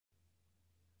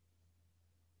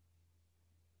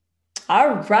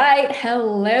All right.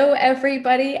 Hello,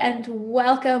 everybody, and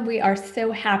welcome. We are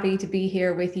so happy to be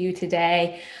here with you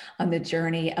today on the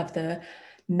journey of the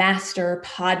Master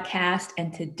podcast.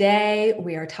 And today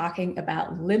we are talking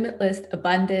about limitless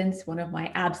abundance, one of my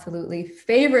absolutely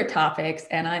favorite topics.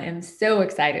 And I am so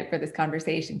excited for this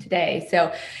conversation today.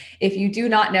 So, if you do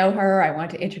not know her, I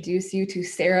want to introduce you to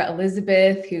Sara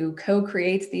Elizabeth, who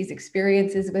co-creates these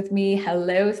experiences with me.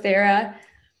 Hello, Sara.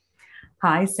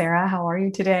 Hi, Sarah. How are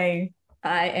you today?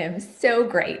 I am so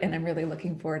great, and I'm really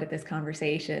looking forward to this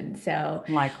conversation. So,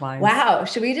 Likewise. wow,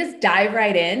 should we just dive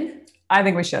right in? I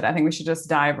think we should. I think we should just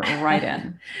dive right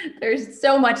in. There's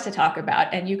so much to talk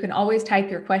about, and you can always type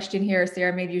your question here.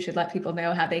 Sarah, maybe you should let people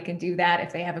know how they can do that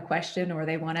if they have a question or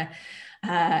they want to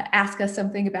ask us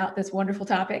something about this wonderful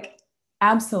topic.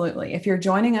 Absolutely. If you're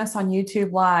joining us on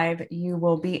YouTube Live, you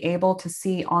will be able to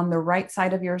see on the right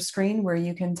side of your screen where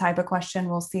you can type a question.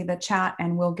 We'll see the chat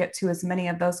and we'll get to as many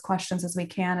of those questions as we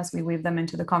can as we weave them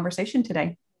into the conversation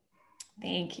today.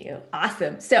 Thank you.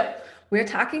 Awesome. So, we're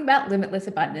talking about limitless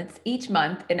abundance. Each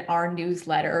month in our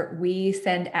newsletter, we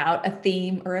send out a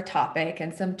theme or a topic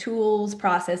and some tools,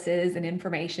 processes, and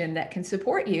information that can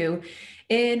support you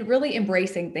in really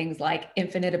embracing things like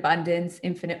infinite abundance,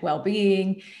 infinite well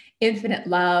being, infinite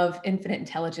love, infinite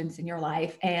intelligence in your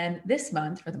life. And this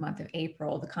month, for the month of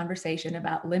April, the conversation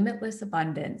about limitless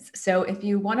abundance. So, if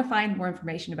you want to find more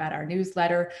information about our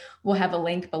newsletter, we'll have a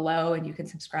link below and you can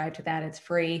subscribe to that. It's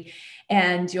free.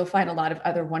 And you'll find a lot of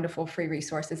other wonderful free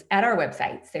resources at our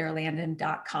website,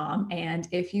 saralandon.com. And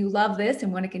if you love this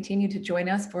and want to continue to join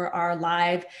us for our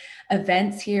live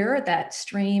events here that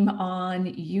stream on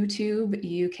YouTube,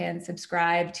 you can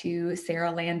subscribe to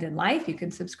Sara Landon Life. You can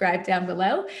subscribe down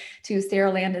below to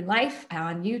Sara Landon Life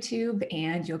on YouTube,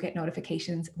 and you'll get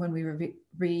notifications when we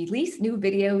release new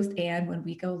videos and when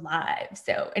we go live.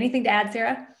 So, anything to add,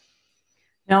 Sara?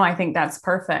 No, I think that's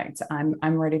perfect. I'm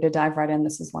ready to dive right in.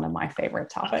 This is one of my favorite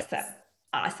topics. Awesome.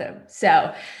 Awesome.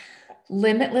 So,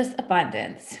 limitless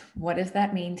abundance. What does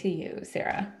that mean to you,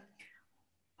 Sara?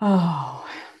 Oh,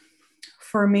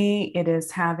 for me, it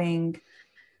is having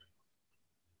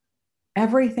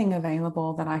everything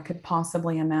available that I could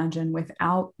possibly imagine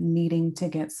without needing to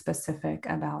get specific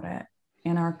about it.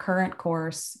 In our current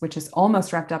course, which is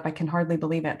almost wrapped up, I can hardly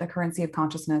believe it, the currency of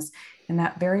consciousness. In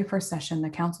that very first session, the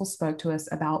council spoke to us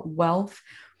about wealth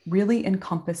really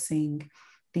encompassing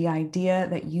the idea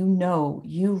that you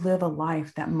live a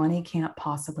life that money can't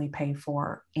possibly pay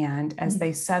for. And as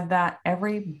they said that,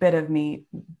 every bit of me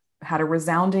had a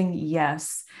resounding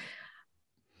yes,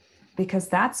 because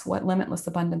that's what limitless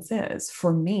abundance is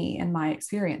for me in my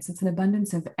experience. It's an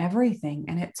abundance of everything.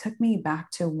 And it took me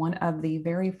back to one of the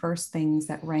very first things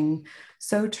that rang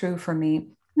so true for me.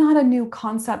 Not a new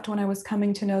concept when I was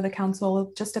coming to know the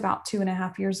council just about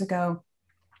 2.5 years ago,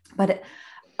 but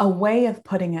a way of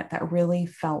putting it that really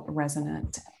felt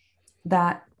resonant.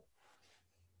 That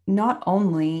not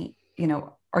only,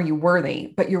 are you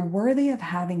worthy, but you're worthy of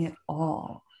having it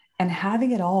all. And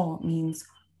having it all means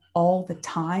all the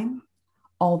time,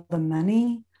 all the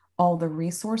money, all the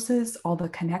resources, all the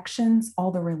connections,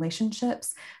 all the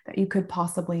relationships that you could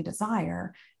possibly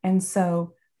desire. And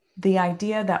so the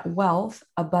idea that wealth,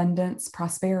 abundance,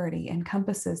 prosperity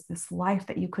encompasses this life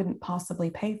that you couldn't possibly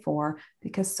pay for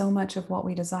because so much of what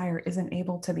we desire isn't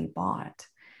able to be bought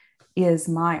is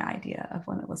my idea of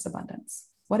limitless abundance.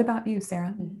 What about you,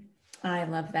 Sarah? I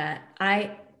love that.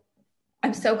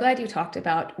 I'm so glad you talked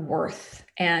about worth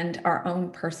and our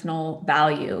own personal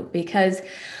value, because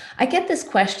I get this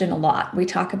question a lot. We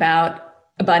talk about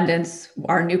abundance.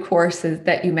 Our new course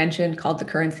that you mentioned, called The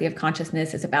Currency of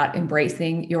Consciousness, is about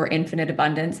embracing your infinite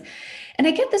abundance. And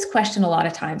I get this question a lot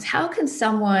of times. How can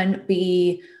someone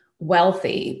be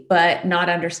wealthy but not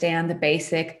understand the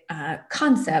basic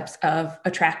concepts of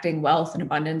attracting wealth and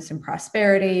abundance and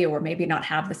prosperity, or maybe not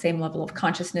have the same level of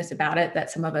consciousness about it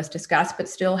that some of us discuss, but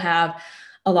still have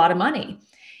a lot of money?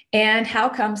 And how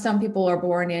come some people are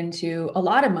born into a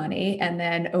lot of money and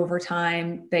then over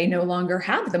time they no longer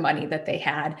have the money that they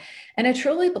had? And I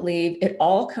truly believe it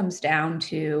all comes down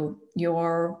to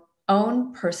your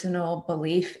own personal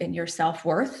belief in your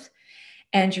self-worth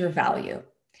and your value.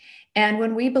 And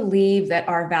when we believe that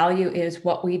our value is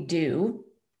what we do,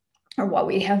 or what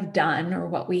we have done, or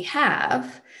what we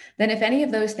have, then if any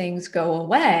of those things go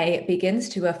away, it begins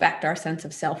to affect our sense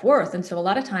of self-worth. And so a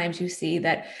lot of times you see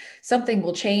that something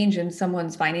will change in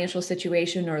someone's financial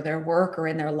situation or their work or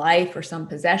in their life or some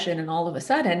possession, and all of a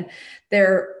sudden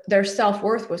their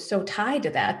self-worth was so tied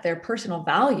to that, their personal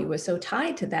value was so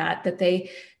tied to that, that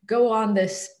they go on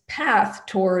this path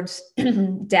towards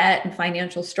debt and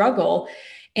financial struggle.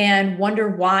 and wonder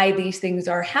why these things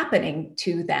are happening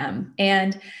to them.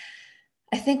 And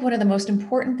I think one of the most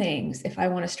important things, if I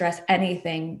want to stress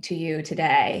anything to you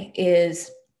today, is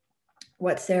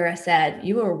what Sarah said.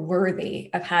 You are worthy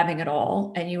of having it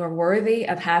all, and you are worthy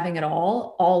of having it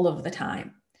all of the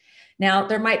time. Now,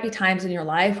 there might be times in your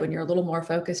life when you're a little more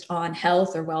focused on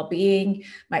health or well-being,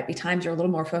 might be times you're a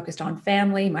little more focused on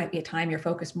family, might be a time you're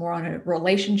focused more on a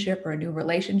relationship or a new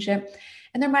relationship.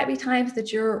 And there might be times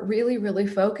that you're really, really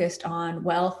focused on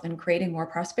wealth and creating more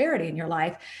prosperity in your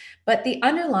life. But the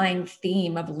underlying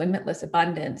theme of limitless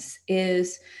abundance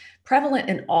is prevalent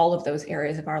in all of those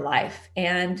areas of our life.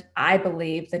 And I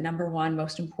believe the number one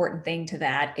most important thing to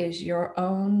that is your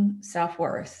own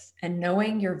self-worth, and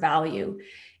knowing your value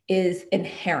is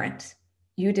inherent.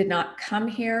 You did not come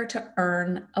here to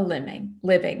earn a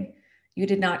living. You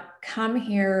did not come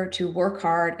here to work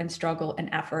hard and struggle and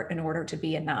effort in order to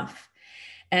be enough.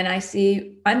 And I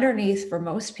see underneath for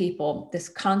most people, this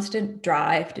constant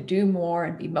drive to do more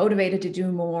and be motivated to do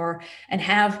more and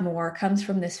have more comes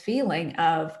from this feeling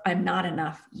of, I'm not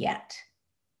enough yet.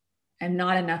 I'm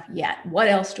not enough yet. What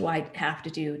else do I have to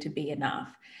do to be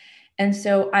enough? And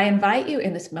so I invite you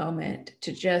in this moment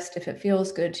to just, if it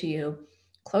feels good to you,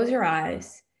 close your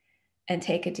eyes and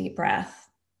take a deep breath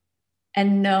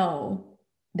and know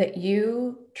that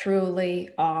you truly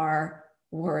are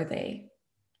worthy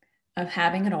of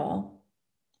having it all,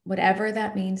 whatever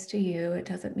that means to you. It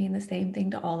doesn't mean the same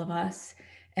thing to all of us.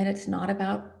 And it's not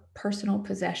about personal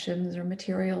possessions or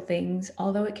material things,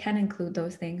 although it can include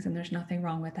those things, and there's nothing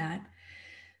wrong with that.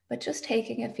 But just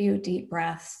taking a few deep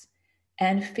breaths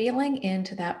and feeling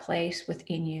into that place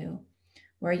within you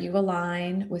where you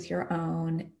align with your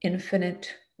own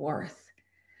infinite worth,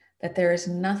 that there is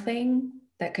nothing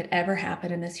that could ever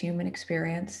happen in this human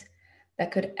experience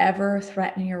that could ever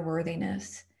threaten your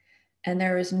worthiness. And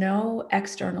there is no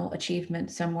external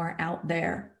achievement somewhere out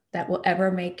there that will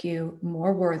ever make you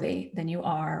more worthy than you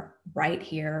are right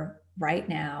here, right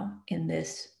now, in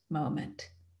this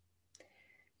moment.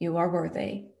 You are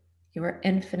worthy. You are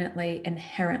infinitely,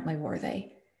 inherently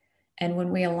worthy. And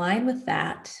when we align with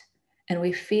that and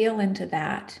we feel into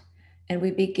that and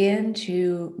we begin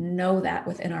to know that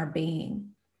within our being,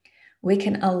 we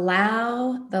can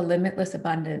allow the limitless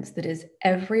abundance that is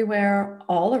everywhere,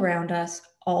 all around us,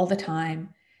 all the time,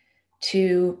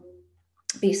 to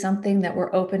be something that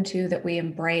we're open to, that we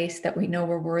embrace, that we know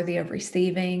we're worthy of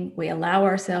receiving. We allow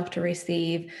ourselves to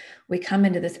receive. We come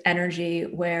into this energy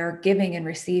where giving and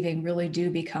receiving really do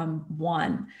become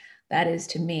one. That is,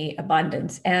 to me,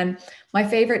 abundance. And my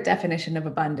favorite definition of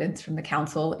abundance from the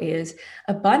council is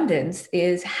abundance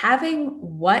is having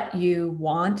what you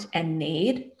want and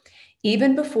need,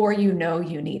 even before you know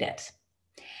you need it.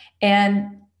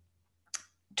 And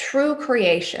true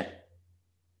creation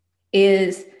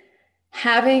is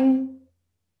having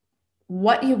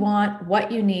what you want,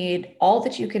 what you need, all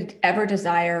that you could ever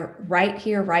desire right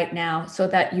here, right now, so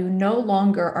that you no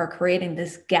longer are creating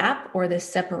this gap or this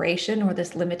separation or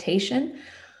this limitation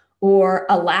or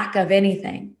a lack of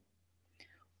anything.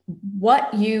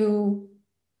 What you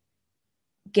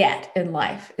get in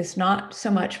life is not so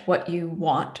much what you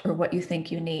want or what you think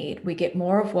you need. We get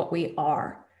more of what we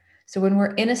are. So when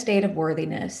we're in a state of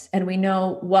worthiness and we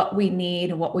know what we need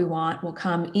and what we want will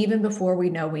come even before we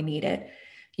know we need it,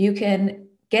 you can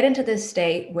get into this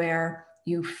state where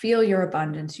you feel your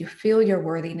abundance, you feel your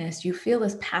worthiness, you feel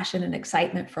this passion and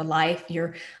excitement for life.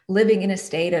 You're living in a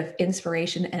state of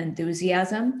inspiration and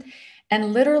enthusiasm.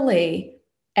 And literally,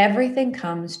 everything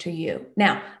comes to you.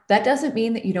 Now, that doesn't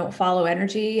mean that you don't follow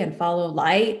energy and follow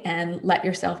light and let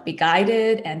yourself be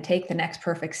guided and take the next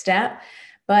perfect step.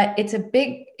 But it's a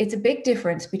big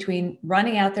difference between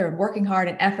running out there and working hard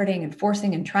and efforting and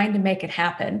forcing and trying to make it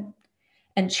happen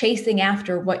and chasing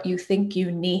after what you think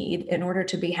you need in order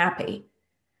to be happy,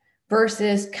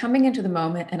 versus coming into the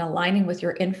moment and aligning with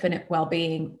your infinite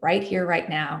well-being right here, right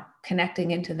now,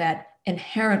 connecting into that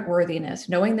inherent worthiness,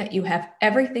 knowing that you have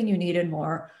everything you need and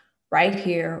more right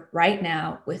here, right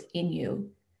now within you.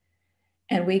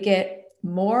 And we get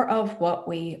more of what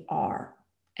we are.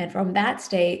 And from that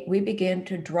state, we begin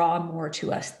to draw more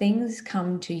to us. Things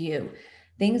come to you.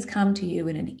 Things come to you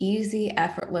in an easy,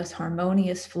 effortless,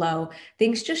 harmonious flow.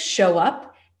 Things just show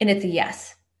up and it's a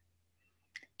yes.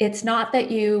 It's not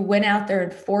that you went out there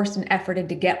and forced an effort in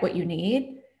to get what you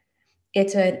need.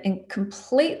 It's a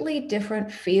completely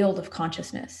different field of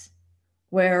consciousness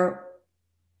where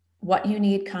what you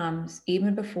need comes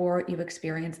even before you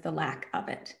experience the lack of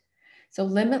it. So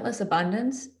limitless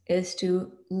abundance is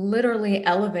to literally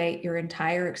elevate your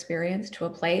entire experience to a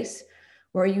place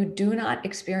where you do not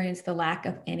experience the lack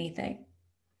of anything.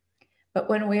 But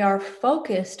when we are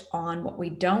focused on what we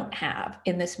don't have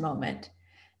in this moment,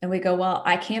 and we go, well,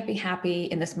 I can't be happy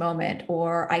in this moment,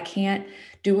 or I can't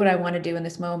do what I want to do in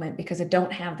this moment because I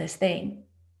don't have this thing,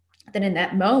 then in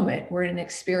that moment, we're in an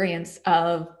experience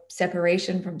of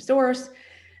separation from source,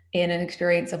 in an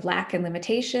experience of lack and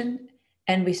limitation.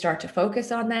 And we start to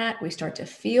focus on that. We start to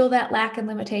feel that lack and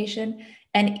limitation.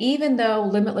 And even though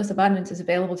limitless abundance is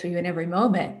available to you in every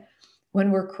moment,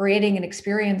 when we're creating an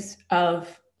experience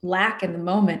of lack in the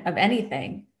moment of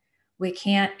anything, we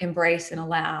can't embrace and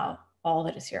allow all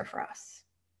that is here for us.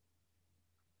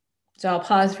 So I'll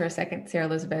pause for a second, Sarah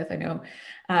Elizabeth. I know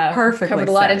covered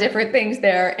a lot of different things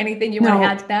there. Anything you want to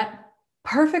add to that?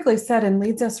 Perfectly said, and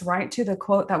leads us right to the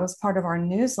quote that was part of our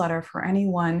newsletter for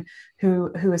anyone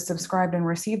who is subscribed and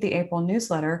received the April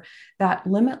newsletter, that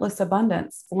limitless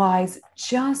abundance lies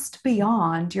just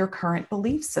beyond your current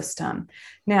belief system.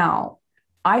 Now,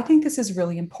 I think this is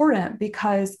really important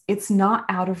because it's not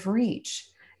out of reach.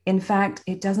 In fact,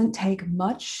 it doesn't take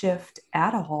much shift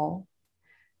at all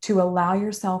to allow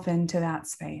yourself into that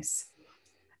space.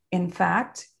 In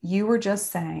fact, you were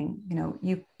just saying,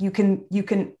 you can,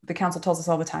 the council tells us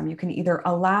all the time, you can either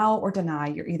allow or deny.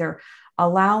 You're either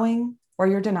allowing or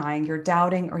you're denying, you're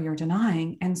doubting or you're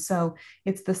denying. And so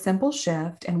it's the simple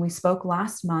shift. And we spoke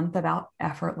last month about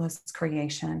effortless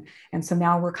creation. And so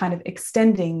now we're kind of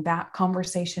extending that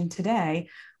conversation today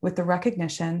with the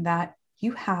recognition that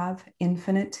you have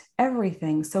infinite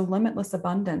everything. So limitless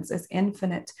abundance is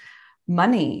infinite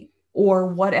money, or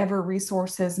whatever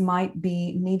resources might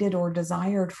be needed or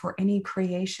desired for any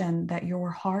creation that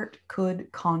your heart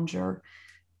could conjure,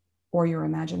 or your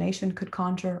imagination could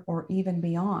conjure, or even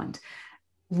beyond.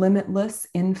 Limitless,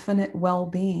 infinite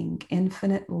well-being,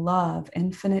 infinite love,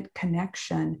 infinite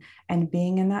connection, and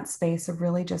being in that space of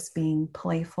really just being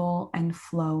playful and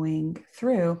flowing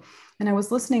through. And I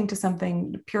was listening to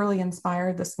something purely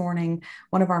inspired this morning,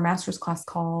 one of our master's class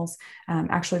calls,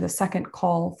 actually the second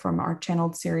call from our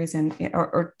channeled series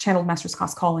or channeled master's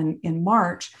class call in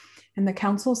March. And the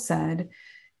council said,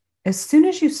 as soon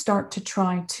as you start to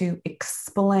try to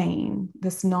explain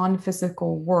this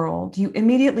non-physical world, you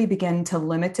immediately begin to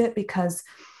limit it because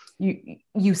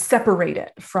you separate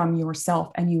it from yourself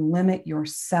and you limit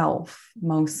yourself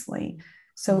mostly.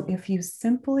 So if you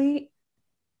simply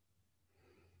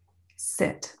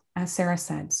sit, as Sarah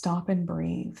said, stop and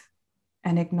breathe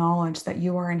and acknowledge that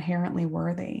you are inherently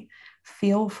worthy,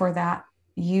 feel for that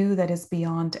you that is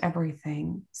beyond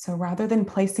everything. So rather than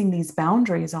placing these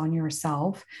boundaries on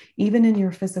yourself, even in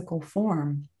your physical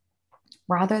form,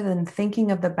 rather than thinking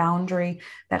of the boundary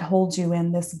that holds you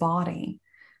in this body,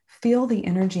 feel the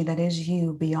energy that is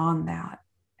you beyond that.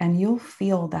 And you'll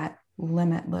feel that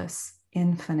limitless,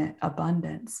 infinite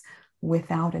abundance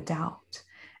without a doubt.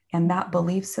 And that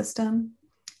belief system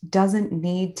doesn't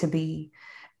need to be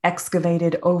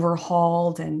excavated,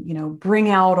 overhauled, and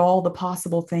bring out all the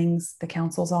possible things. The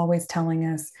council's always telling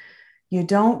us you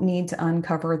don't need to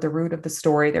uncover the root of the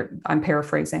story. I'm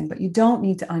paraphrasing, but you don't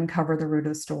need to uncover the root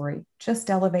of the story.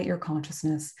 Just elevate your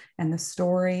consciousness, and the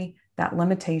story, that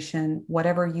limitation,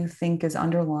 whatever you think is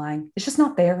underlying, it's just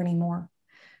not there anymore.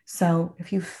 So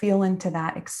if you feel into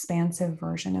that expansive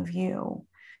version of you,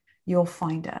 you'll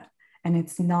find it, and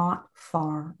it's not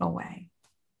far away.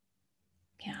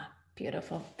 Yeah.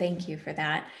 Beautiful. Thank you for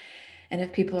that. And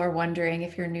if people are wondering,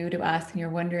 if you're new to us and you're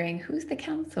wondering, who's the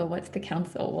council? What's the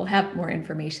council? We'll have more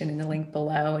information in the link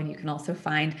below. And you can also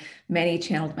find many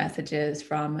channeled messages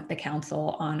from the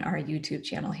council on our YouTube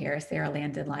channel here, Sara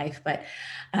Landon Life. But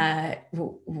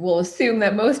we'll assume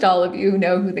that most all of you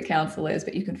know who the council is,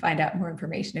 but you can find out more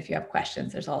information if you have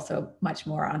questions. There's also much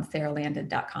more on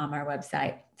saralandon.com, our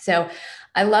website. So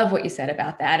I love what you said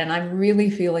about that. And I'm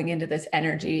really feeling into this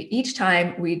energy. Each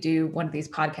time we do one of these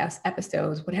podcast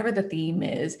episodes, whatever the theme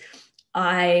is,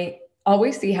 I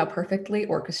always see how perfectly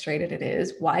orchestrated it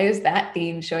is. Why is that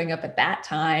theme showing up at that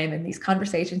time? And these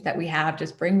conversations that we have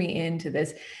just bring me into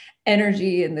this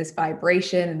energy and this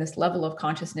vibration and this level of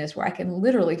consciousness where I can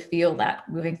literally feel that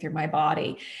moving through my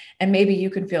body. And maybe you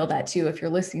can feel that too. If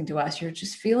you're listening to us, you're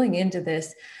just feeling into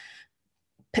this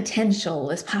potential,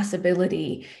 this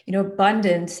possibility.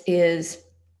 Abundance is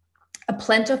a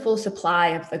plentiful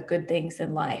supply of the good things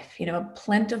in life, a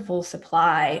plentiful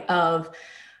supply of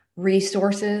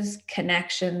resources,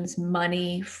 connections,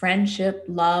 money, friendship,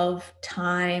 love,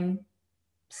 time,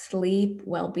 sleep,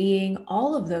 well-being,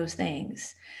 all of those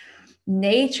things.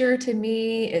 Nature to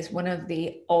me is one of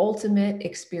the ultimate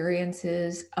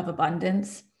experiences of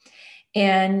abundance.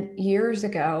 And years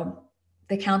ago,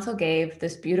 the council gave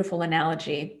this beautiful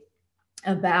analogy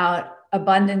about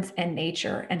abundance and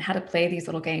nature and how to play these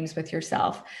little games with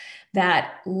yourself.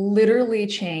 that literally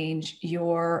change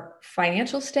your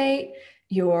financial state,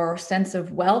 your sense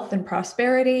of wealth and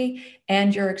prosperity,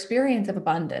 and your experience of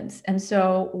abundance. And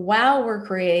so while we're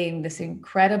creating this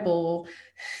incredible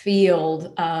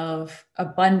field of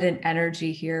abundant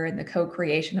energy here in the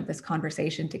co-creation of this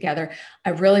conversation together, I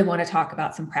really want to talk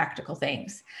about some practical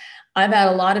things. I've had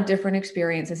a lot of different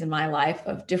experiences in my life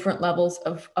of different levels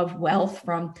of wealth,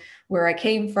 from where I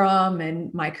came from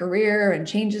and my career and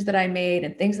changes that I made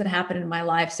and things that happened in my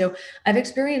life. So I've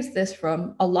experienced this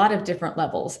from a lot of different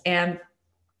levels. And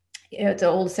it's an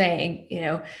old saying,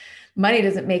 money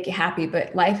doesn't make you happy,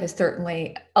 but life is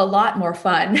certainly a lot more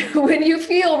fun when you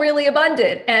feel really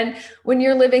abundant and when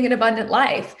you're living an abundant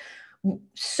life.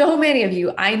 So many of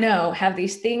you I know have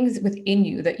these things within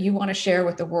you that you want to share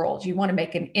with the world. You want to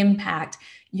make an impact.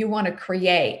 You want to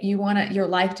create. You want your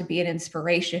life to be an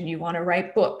inspiration. You want to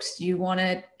write books. You want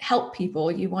to help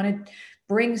people. You want to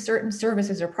bring certain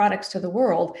services or products to the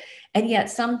world. And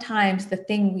yet sometimes the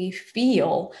thing we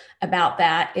feel about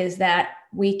that is that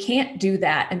we can't do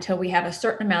that until we have a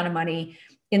certain amount of money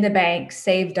in the bank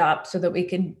saved up so that we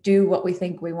can do what we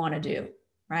think we want to do,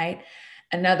 right?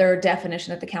 Another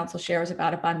definition that the council shares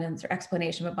about abundance, or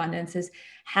explanation of abundance, is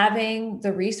having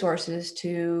the resources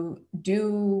to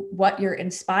do what you're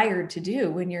inspired to do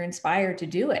when you're inspired to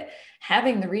do it,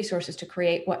 having the resources to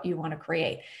create what you want to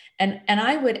create. And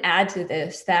I would add to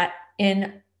this that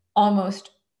in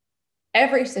almost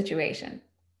every situation,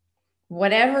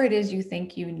 whatever it is you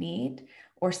think you need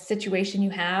or situation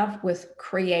you have with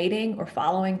creating or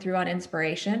following through on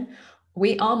inspiration,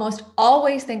 we almost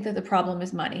always think that the problem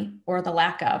is money or the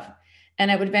lack of.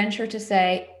 And I would venture to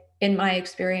say, in my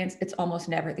experience, it's almost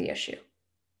never the issue.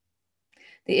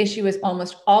 The issue is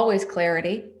almost always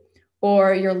clarity,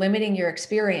 or you're limiting your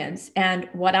experience. And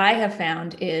what I have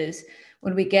found is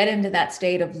when we get into that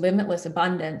state of limitless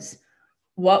abundance,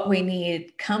 what we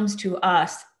need comes to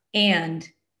us and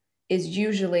is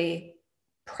usually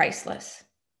priceless.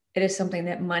 It is something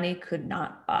that money could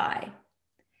not buy.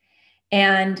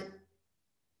 And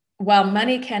while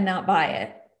money cannot buy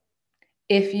it,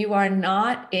 if you are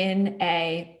not in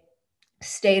a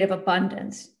state of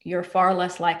abundance, you're far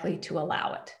less likely to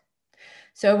allow it.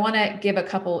 So I want to give a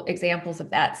couple examples of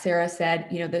that. Sarah said,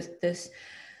 this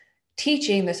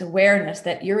teaching, this awareness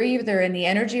that you're either in the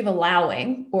energy of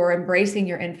allowing or embracing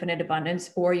your infinite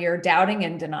abundance, or you're doubting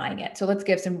and denying it. So let's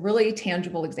give some really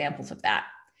tangible examples of that.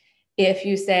 If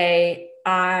you say,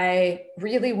 I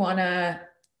really want to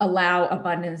allow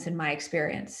abundance in my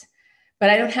experience, but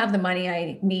I don't have the money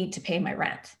I need to pay my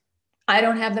rent. I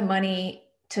don't have the money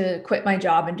to quit my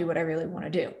job and do what I really want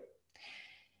to do.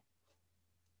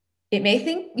 You may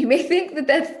think that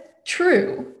that's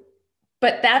true,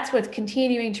 but that's what's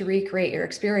continuing to recreate your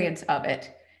experience of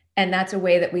it. And that's a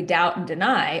way that we doubt and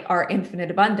deny our infinite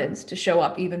abundance to show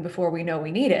up even before we know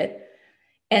we need it.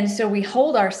 And so we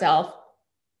hold ourselves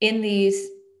in these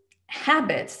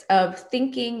habits of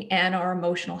thinking and our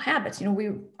emotional habits.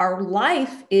 Our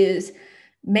life is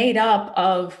made up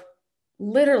of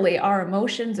literally our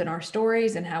emotions and our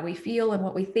stories and how we feel and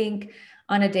what we think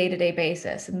on a day-to-day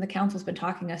basis. And the council's been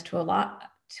talking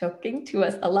to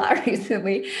us a lot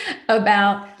recently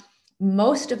about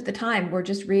most of the time we're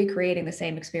just recreating the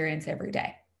same experience every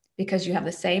day because you have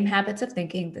the same habits of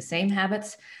thinking, the same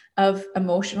habits of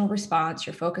emotional response.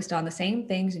 You're focused on the same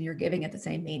things and you're giving it the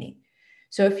same meaning.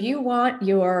 So if you want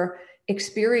your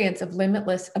experience of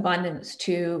limitless abundance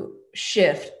to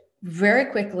shift very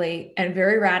quickly and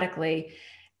very radically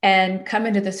and come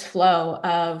into this flow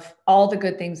of all the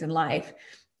good things in life,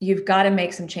 you've got to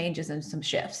make some changes and some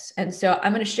shifts. And so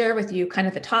I'm going to share with you kind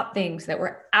of the top things that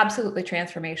were absolutely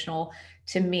transformational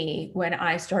to me when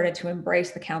I started to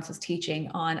embrace the council's teaching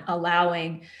on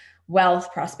allowing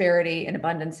wealth, prosperity, and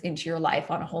abundance into your life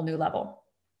on a whole new level.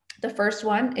 The first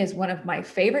one is one of my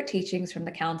favorite teachings from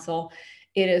the council.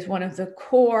 It is one of the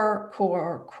core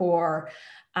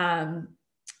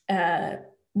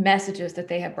messages that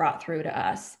they have brought through to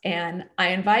us. And I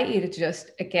invite you to just,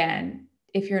 again,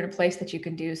 if you're in a place that you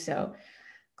can do so,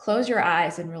 close your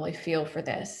eyes and really feel for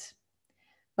this.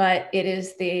 But it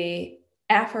is the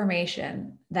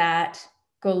affirmation that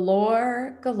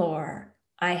galore,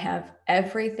 I have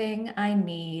everything I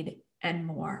need and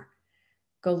more.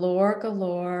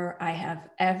 Galore, I have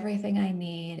everything I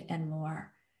need and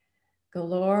more.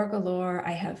 Galore,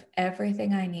 I have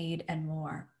everything I need and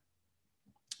more.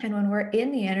 And when we're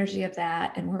in the energy of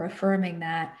that and we're affirming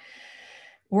that,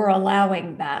 we're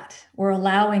allowing that. We're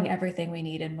allowing everything we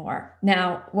need and more.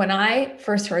 Now, when I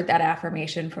first heard that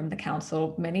affirmation from the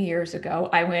council many years ago,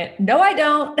 I went, no, I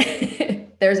don't.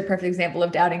 There's a perfect example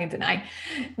of doubting and denying.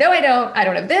 No, I don't. I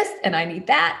don't have this and I need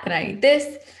that and I need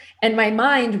this. And my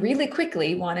mind really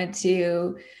quickly wanted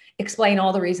to explain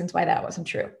all the reasons why that wasn't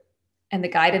true. And the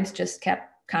guidance just kept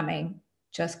coming.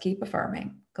 Just keep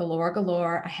affirming. Galore,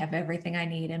 galore. I have everything I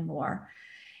need and more.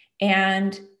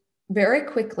 And very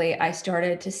quickly, I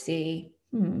started to see,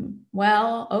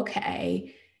 well,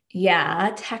 okay,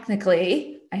 yeah,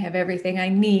 technically, I have everything I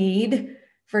need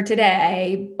for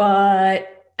today,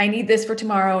 but I need this for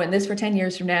tomorrow and this for 10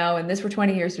 years from now and this for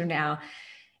 20 years from now.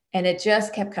 And it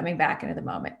just kept coming back into the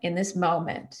moment. In this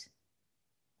moment,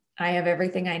 I have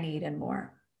everything I need and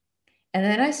more. And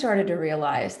then I started to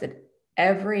realize that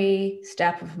every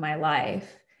step of my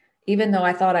life, even though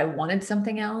I thought I wanted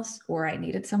something else or I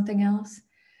needed something else,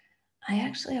 I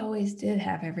actually always did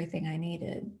have everything I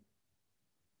needed,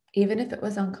 even if it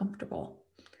was uncomfortable.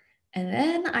 And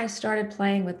then I started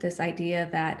playing with this idea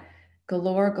that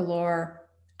galore, galore,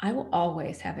 I will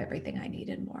always have everything I need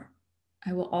and more.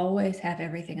 I will always have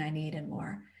everything I need and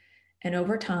more. And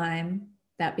over time,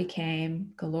 that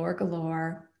became galore,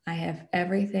 galore. I have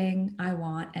everything I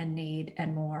want and need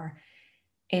and more.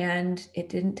 And it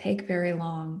didn't take very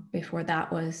long before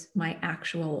that was my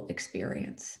actual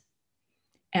experience.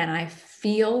 And I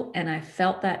feel and I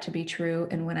felt that to be true.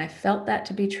 And when I felt that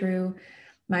to be true,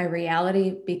 my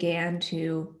reality began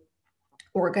to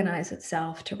organize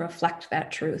itself to reflect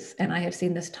that truth. And I have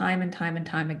seen this time and time and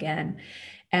time again.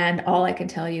 And all I can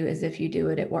tell you is if you do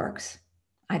it, it works.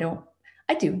 I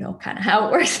do know kind of how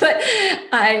it works, but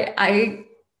I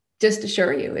just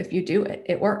assure you, if you do it,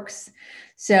 it works.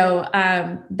 So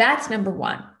that's number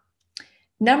one.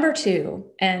 Number two,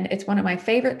 and it's one of my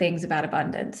favorite things about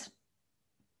abundance.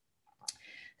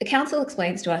 The council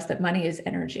explains to us that money is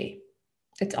energy.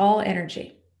 It's all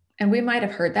energy. And we might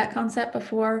have heard that concept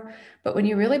before, but when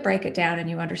you really break it down and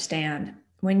you understand,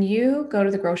 when you go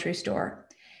to the grocery store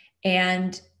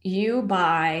and you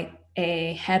buy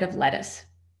a head of lettuce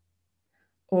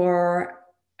or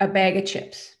a bag of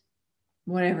chips,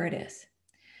 whatever it is,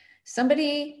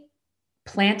 somebody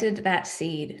planted that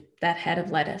seed, that head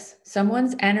of lettuce.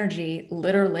 Someone's energy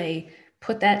literally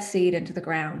put that seed into the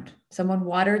ground. Someone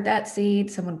watered that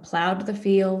seed, someone plowed the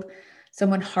field,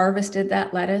 someone harvested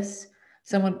that lettuce,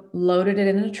 someone loaded it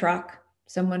in a truck,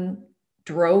 someone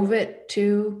drove it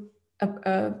to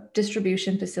a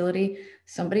distribution facility,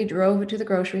 somebody drove it to the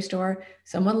grocery store,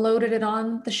 someone loaded it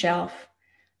on the shelf.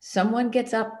 Someone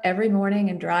gets up every morning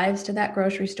and drives to that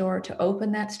grocery store to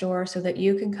open that store so that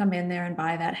you can come in there and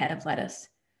buy that head of lettuce.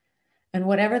 And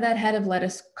whatever that head of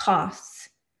lettuce costs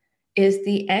is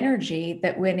the energy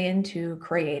that went into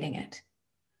creating it.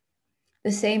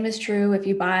 The same is true if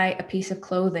you buy a piece of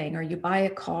clothing or you buy a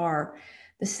car.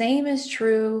 The same is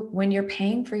true when you're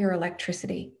paying for your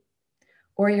electricity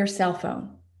or your cell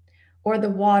phone or the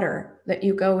water that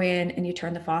you go in and you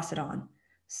turn the faucet on.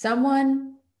 Someone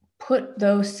put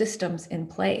those systems in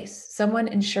place. Someone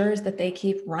ensures that they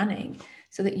keep running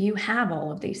so that you have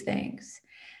all of these things.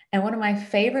 And one of my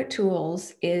favorite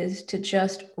tools is to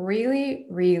just really,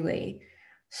 really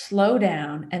slow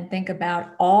down and think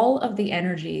about all of the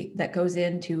energy that goes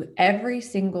into every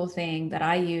single thing that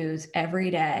I use every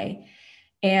day.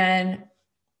 And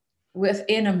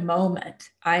within a moment,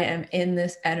 I am in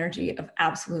this energy of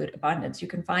absolute abundance. You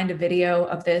can find a video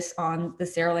of this on the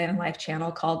Sara Landon Life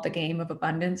channel called The Game of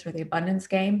Abundance or The Abundance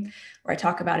Game, where I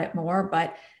talk about it more,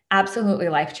 but absolutely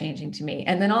life-changing to me.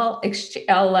 And then I'll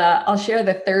share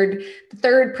the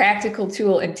third practical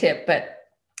tool and tip. But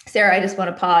Sarah, I just want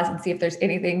to pause and see if there's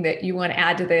anything that you want to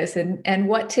add to this and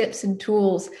what tips and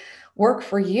tools work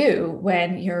for you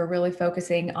when you're really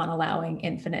focusing on allowing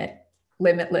infinite,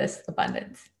 limitless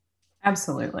abundance.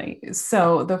 Absolutely.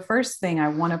 So the first thing I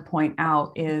want to point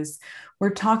out is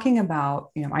we're talking about,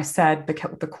 I said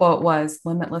the quote was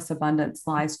limitless abundance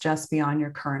lies just beyond your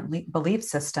current belief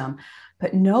system,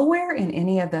 but nowhere in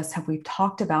any of this have we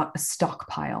talked about a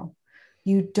stockpile.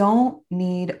 You don't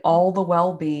need all the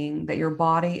well-being that your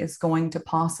body is going to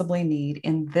possibly need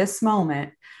in this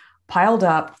moment piled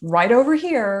up right over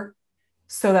here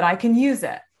so that I can use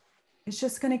it. It's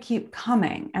just going to keep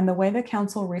coming. And the way the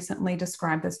council recently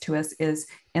described this to us is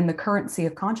in the currency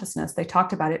of consciousness. They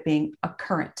talked about it being a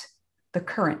current, the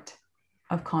current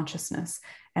of consciousness,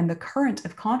 and the current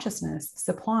of consciousness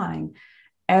supplying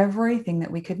everything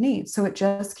that we could need. So it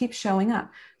just keeps showing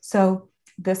up. So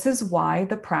this is why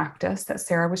the practice that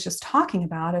Sarah was just talking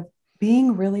about of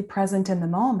being really present in the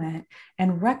moment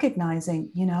and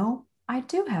recognizing, I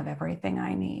do have everything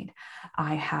I need.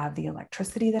 I have the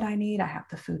electricity that I need. I have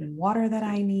the food and water that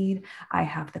I need. I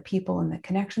have the people and the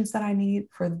connections that I need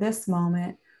for this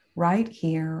moment, right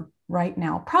here, right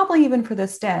now, probably even for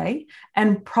this day,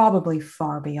 and probably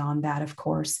far beyond that, of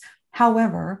course.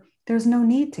 However, there's no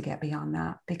need to get beyond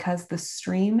that because the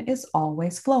stream is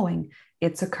always flowing.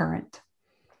 It's a current.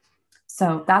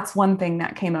 So that's one thing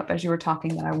that came up as you were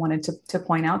talking that I wanted to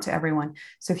point out to everyone.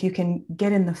 So if you can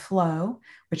get in the flow,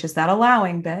 which is that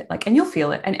allowing bit, like, and you'll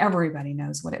feel it, and everybody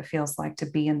knows what it feels like to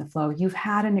be in the flow. You've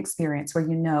had an experience where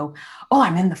you know, oh,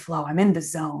 I'm in the flow, I'm in the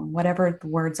zone, whatever the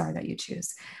words are that you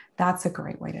choose. That's a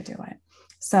great way to do it.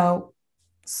 So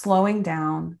slowing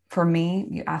down, for me,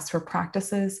 you asked for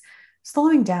practices,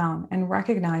 slowing down and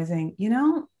recognizing,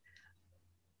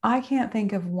 I can't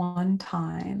think of one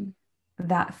time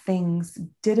that things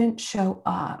didn't show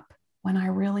up when I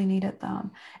really needed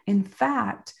them. In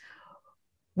fact,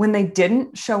 when they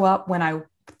didn't show up when I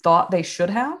thought they should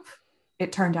have,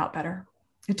 it turned out better.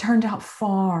 It turned out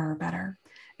far better.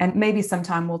 And maybe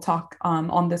sometime we'll talk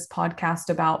on this podcast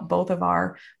about both of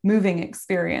our moving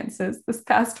experiences this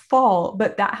past fall,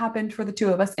 but that happened for the two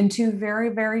of us in two very,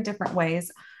 very different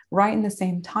ways, right in the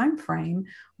same time frame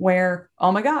where, oh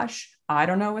my gosh, I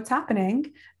don't know what's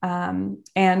happening.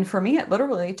 And for me, it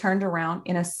literally turned around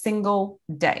in a single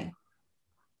day.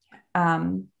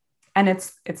 And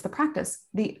it's the practice.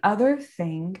 The other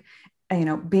thing,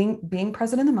 being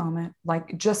present in the moment,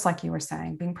 like, just like you were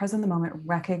saying, being present in the moment,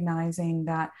 recognizing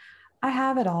that I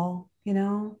have it all,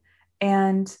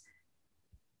 and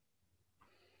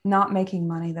not making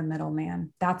money the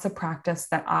middleman. That's a practice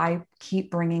that I keep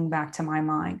bringing back to my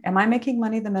mind. Am I making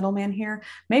money the middleman here?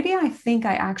 Maybe I think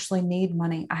I actually need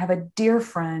money. I have a dear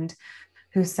friend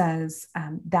who says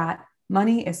that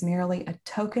money is merely a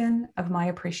token of my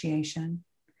appreciation.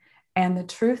 And the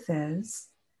truth is,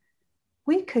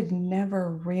 we could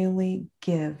never really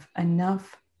give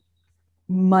enough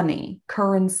money,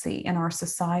 currency in our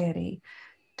society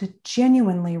to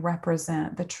genuinely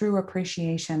represent the true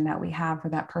appreciation that we have for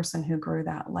that person who grew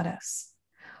that lettuce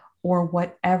or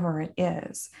whatever it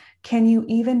is. Can you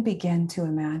even begin to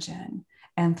imagine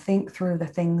and think through the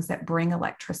things that bring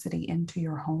electricity into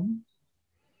your home?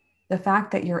 The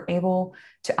fact that you're able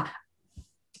to,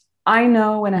 I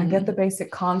know, and I get the basic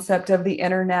concept of the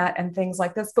internet and things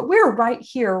like this, but we're right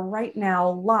here, right now,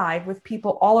 live with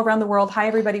people all around the world. Hi,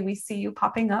 everybody. We see you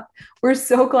popping up. We're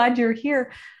so glad you're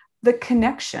here. The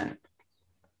connection.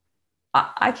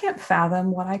 I can't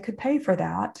fathom what I could pay for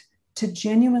that to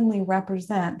genuinely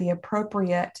represent the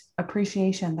appropriate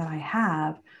appreciation that I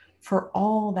have for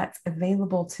all that's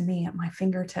available to me at my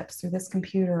fingertips through this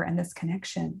computer and this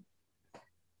connection.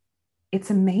 It's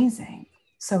amazing.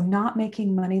 So not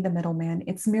making money the middleman,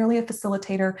 it's merely a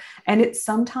facilitator. And it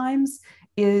sometimes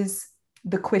is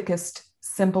the quickest,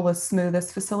 simplest,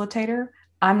 smoothest facilitator.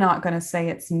 I'm not going to say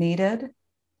it's needed.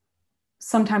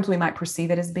 Sometimes we might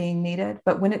perceive it as being needed,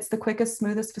 but when it's the quickest,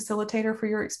 smoothest facilitator for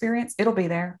your experience, it'll be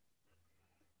there.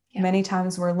 Yeah. Many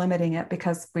times we're limiting it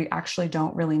because we actually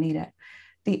don't really need it.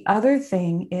 The other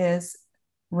thing is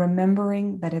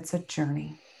remembering that it's a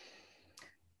journey.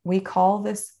 We call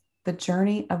this the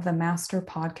Journey of the Master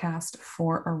podcast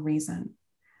for a reason.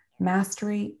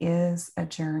 Mastery is a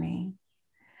journey.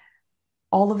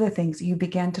 All of the things you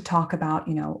begin to talk about,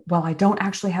 well, I don't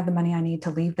actually have the money I need to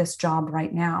leave this job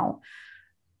right now.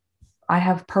 I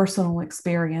have personal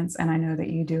experience, and I know that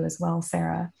you do as well,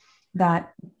 Sarah,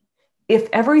 that if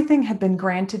everything had been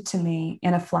granted to me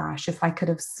in a flash, if I could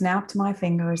have snapped my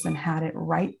fingers and had it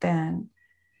right then,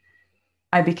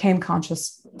 I became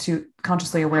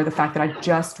consciously aware of the fact that I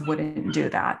just wouldn't do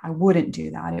that. I wouldn't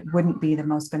do that. It wouldn't be the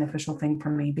most beneficial thing for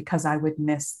me because I would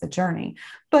miss the journey.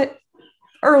 But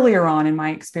earlier on in my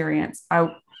experience,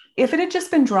 if it had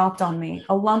just been dropped on me,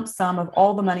 a lump sum of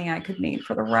all the money I could need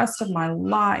for the rest of my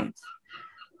life,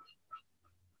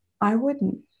 I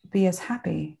wouldn't be as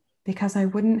happy because I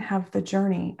wouldn't have the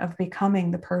journey of becoming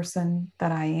the person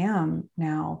that I am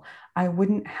now. I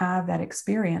wouldn't have that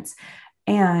experience.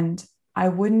 And I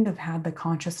wouldn't have had the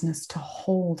consciousness to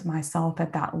hold myself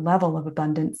at that level of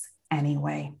abundance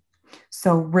anyway.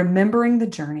 So remembering the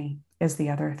journey is the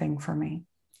other thing for me.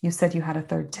 You said you had a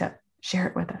third tip. Share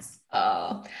it with us.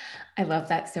 Oh, I love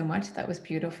that so much. That was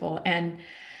beautiful. And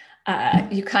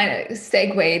you kind of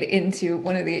segued into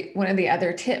one of the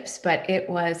other tips, but it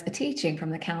was a teaching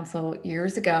from the council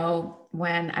years ago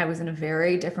when I was in a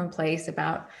very different place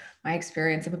about my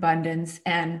experience of abundance.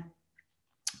 And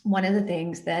one of the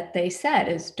things that they said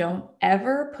is, don't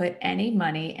ever put any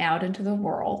money out into the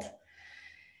world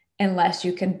unless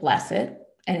you can bless it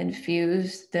and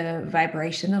infuse the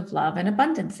vibration of love and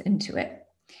abundance into it.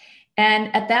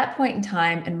 And at that point in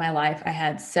time in my life, I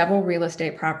had several real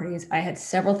estate properties. I had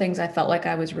several things I felt like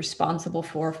I was responsible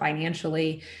for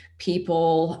financially,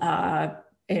 people,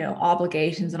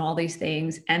 obligations and all these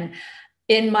things. And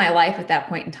in my life at that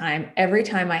point in time, every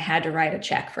time I had to write a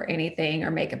check for anything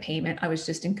or make a payment, I was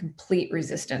just in complete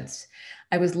resistance.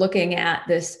 I was looking at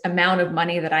this amount of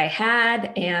money that I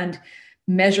had and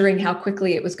measuring how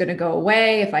quickly it was going to go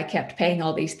away if I kept paying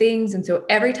all these things. And so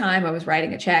every time I was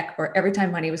writing a check or every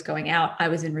time money was going out, I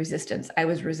was in resistance. I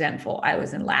was resentful. I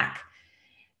was in lack.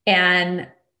 And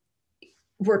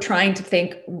we're trying to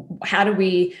think, how do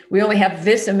we only have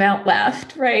this amount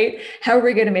left, right? How are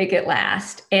we going to make it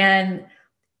last? And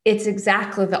it's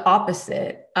exactly the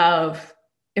opposite of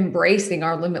embracing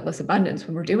our limitless abundance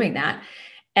when we're doing that.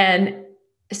 And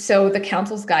so the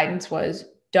council's guidance was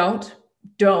don't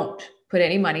put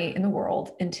any money in the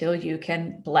world until you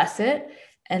can bless it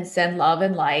and send love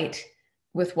and light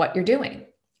with what you're doing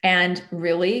and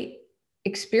really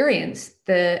experience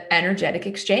the energetic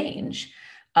exchange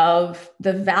of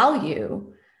the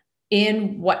value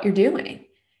in what you're doing.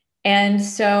 And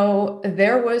so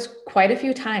there was quite a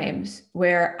few times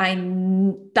where I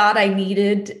thought I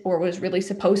needed or was really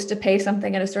supposed to pay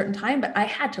something at a certain time, but I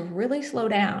had to really slow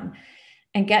down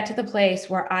and get to the place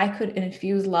where I could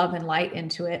infuse love and light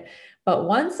into it. But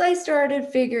once I started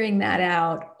figuring that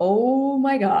out, oh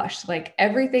my gosh, like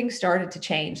everything started to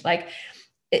change. Like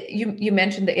you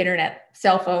mentioned the internet,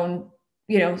 cell phone,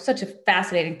 such a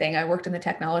fascinating thing. I worked in the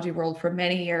technology world for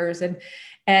many years,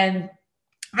 and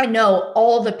I know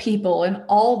all the people and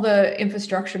all the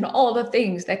infrastructure and all the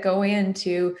things that go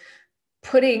into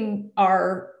putting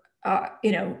our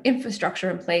infrastructure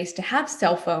in place to have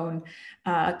cell phone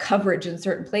coverage in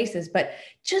certain places. But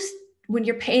just when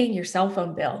you're paying your cell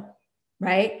phone bill,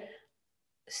 right?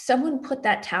 Someone put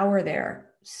that tower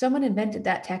there. Someone invented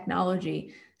that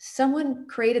technology. Someone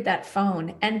created that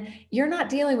phone, and you're not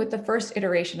dealing with the first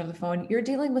iteration of the phone. You're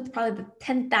dealing with probably the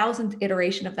 10,000th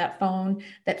iteration of that phone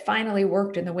that finally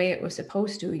worked in the way it was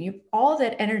supposed to. All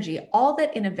that energy, all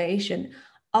that innovation,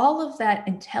 all of that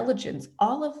intelligence,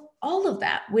 all of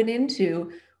that went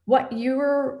into what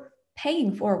you're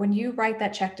paying for when you write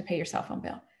that check to pay your cell phone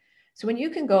bill. So when you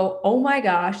can go, oh my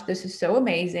gosh, this is so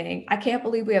amazing. I can't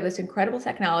believe we have this incredible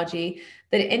technology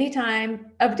that at any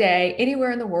time of day,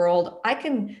 anywhere in the world, I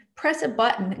can press a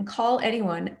button and call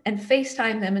anyone and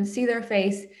FaceTime them and see their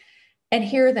face and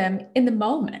hear them in the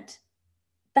moment.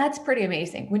 That's pretty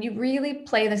amazing. When you really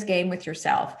play this game with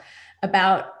yourself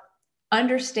about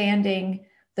understanding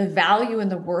the value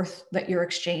and the worth that you're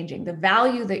exchanging, the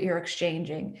value that you're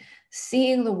exchanging,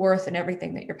 seeing the worth in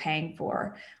everything that you're paying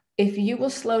for. If you will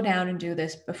slow down and do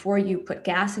this before you put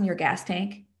gas in your gas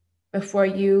tank, before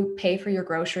you pay for your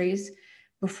groceries,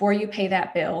 before you pay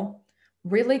that bill,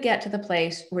 really get to the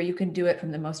place where you can do it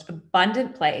from the most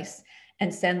abundant place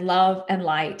and send love and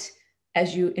light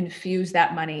as you infuse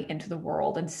that money into the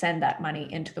world and send that money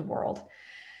into the world.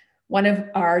 One of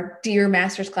our dear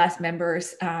master's class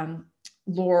members,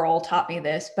 Laurel, taught me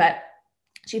this, but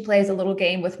she plays a little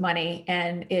game with money,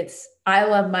 and it's, I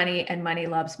love money and money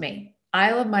loves me.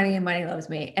 I love money and money loves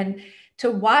me. And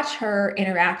to watch her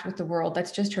interact with the world,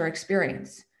 that's just her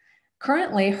experience.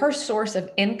 Currently, her source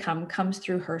of income comes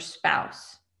through her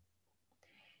spouse.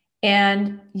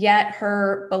 And yet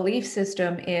her belief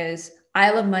system is,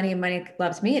 I love money and money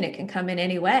loves me, and it can come in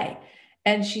any way.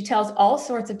 And she tells all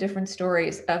sorts of different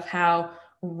stories of how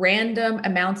random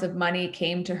amounts of money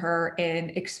came to her in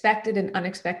expected and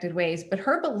unexpected ways. But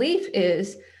her belief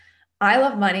is, I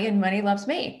love money and money loves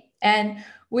me. And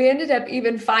we ended up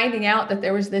even finding out that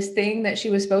there was this thing that she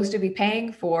was supposed to be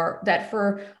paying for that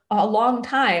for a long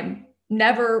time,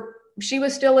 she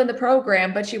was still in the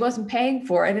program, but she wasn't paying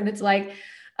for it. And it's like,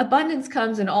 abundance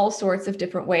comes in all sorts of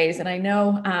different ways. And I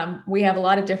know we have a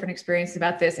lot of different experiences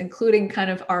about this, including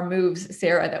kind of our moves,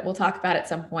 Sarah, that we'll talk about at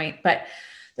some point. But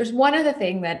there's one other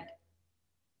thing that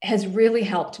has really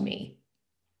helped me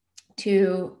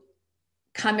to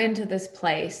come into this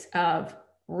place of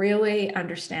really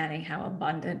understanding how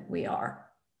abundant we are.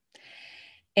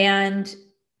 And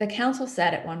the council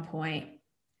said at one point,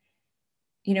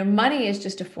 money is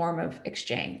just a form of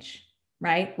exchange,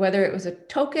 right? Whether it was a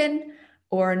token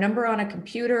or a number on a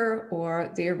computer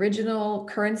or the original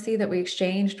currency that we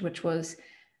exchanged, which was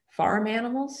farm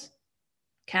animals,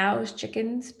 cows,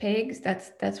 chickens, pigs.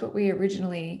 That's what we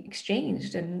originally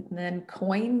exchanged, and then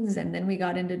coins, and then we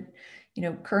got into,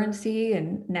 currency,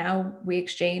 and now we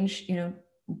exchange,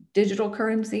 digital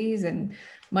currencies and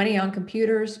money on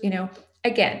computers.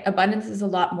 Again, abundance is a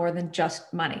lot more than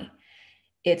just money.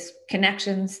 It's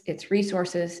connections, it's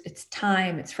resources, it's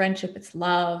time, it's friendship, it's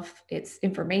love, it's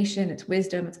information, it's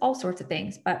wisdom, it's all sorts of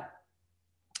things. But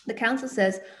the council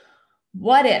says,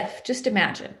 what if, just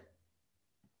imagine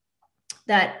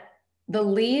that the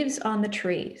leaves on the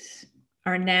trees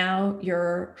are now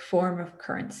your form of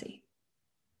currency.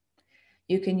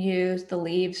 You can use the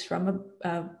leaves from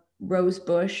a rose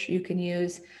bush. You can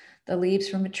use the leaves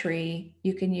from a tree.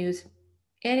 You can use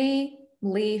any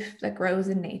leaf that grows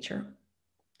in nature.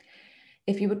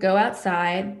 If you would go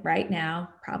outside right now,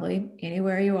 probably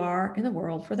anywhere you are in the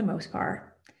world for the most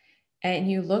part, and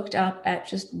you looked up at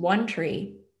just one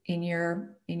tree in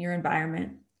your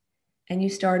environment, and you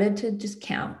started to just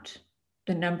count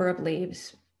the number of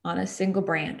leaves on a single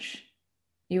branch,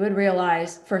 you would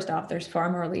realize, first off, there's far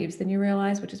more leaves than you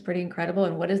realize, which is pretty incredible.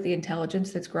 And what is the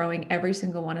intelligence that's growing every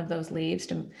single one of those leaves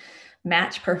to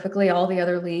match perfectly all the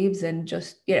other leaves? And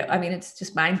just, I mean, it's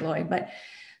just mind blowing. But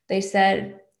they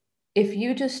said, if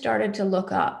you just started to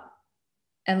look up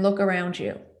and look around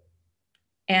you,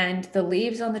 and the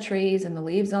leaves on the trees and the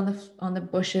leaves on the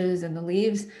bushes and the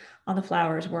leaves on the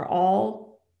flowers were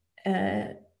all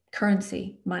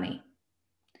currency, money,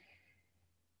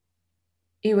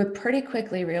 you would pretty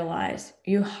quickly realize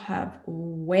you have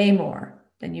way more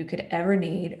than you could ever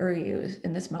need or use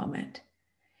in this moment.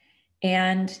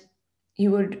 And you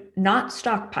would not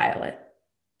stockpile it.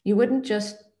 You wouldn't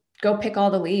just go pick all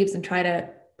the leaves and try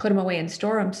to put them away and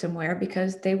store them somewhere,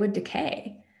 because they would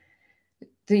decay.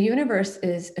 The universe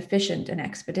is efficient and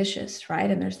expeditious, right?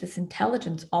 And there's this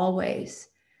intelligence always.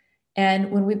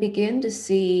 And when we begin to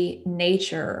see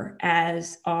nature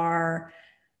as our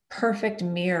perfect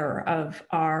mirror of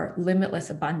our limitless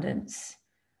abundance,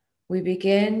 we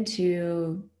begin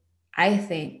to, I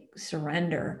think,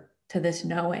 surrender to this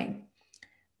knowing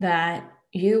that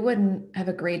you wouldn't have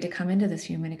agreed to come into this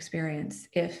human experience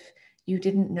if you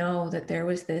didn't know that there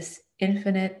was this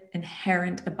infinite,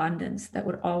 inherent abundance that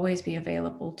would always be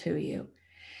available to you.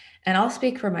 And I'll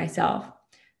speak for myself.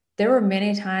 There were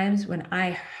many times when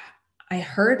I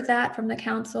heard that from the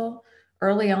council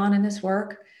early on in this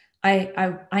work.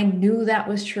 I knew that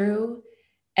was true.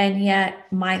 And yet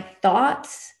my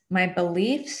thoughts, my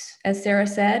beliefs, as Sarah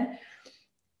said,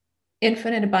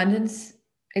 infinite abundance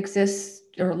exists,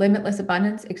 or limitless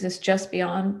abundance exists just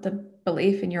beyond the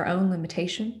belief in your own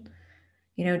limitation.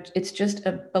 It's just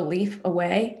a belief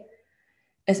away.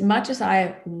 As much as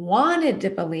I wanted to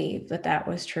believe that that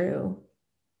was true,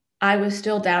 I was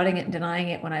still doubting it and denying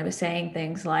it when I was saying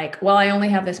things like, well, I only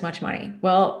have this much money.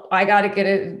 Well, I got to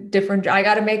get I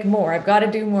got to make more. I've got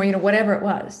to do more, whatever it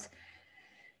was.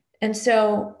 And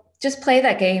so just play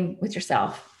that game with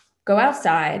yourself. Go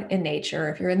outside in nature.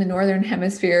 If you're in the Northern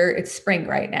Hemisphere, it's spring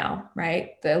right now,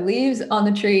 right? The leaves on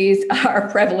the trees are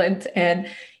prevalent, and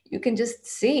you can just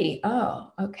see,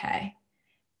 oh, okay,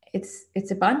 it's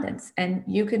abundance. And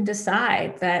you can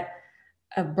decide that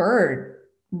a bird,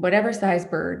 whatever size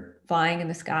bird flying in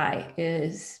the sky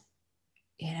is,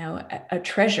 a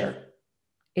treasure,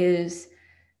 is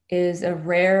a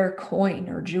rare coin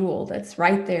or jewel that's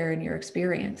right there in your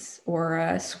experience, or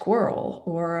a squirrel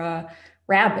or a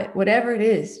rabbit, whatever it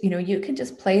is. You can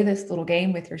just play this little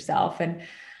game with yourself. And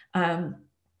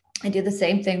I do the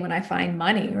same thing when I find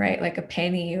money, right? Like a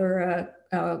penny or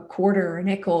a quarter or a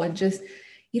nickel, and just,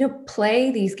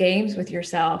 play these games with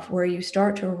yourself where you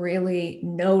start to really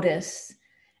notice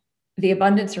the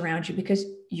abundance around you, because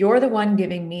you're the one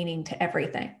giving meaning to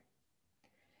everything.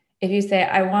 If you say,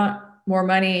 I want more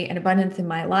money and abundance in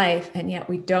my life, and yet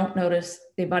we don't notice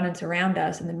the abundance around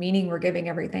us, and the meaning we're giving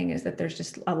everything is that there's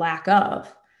just a lack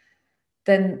of,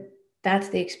 then that's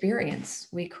the experience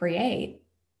we create.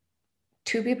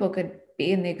 Two people could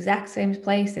be in the exact same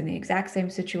place, in the exact same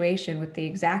situation, with the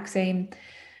exact same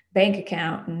bank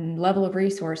account and level of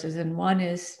resources, and one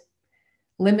is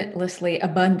limitlessly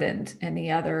abundant and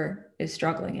the other is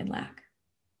struggling in lack.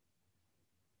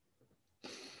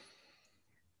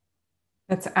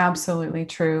 That's absolutely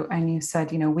true. And you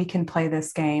said, we can play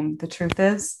this game. The truth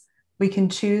is, we can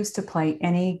choose to play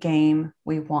any game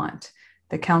we want.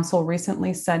 The council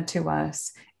recently said to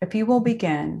us, if you will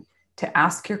begin to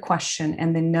ask your question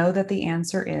and then know that the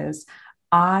answer is,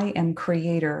 I am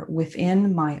creator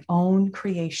within my own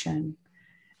creation,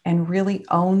 and really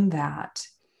own that,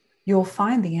 you'll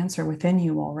find the answer within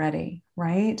you already,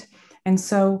 right? And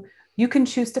so you can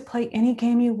choose to play any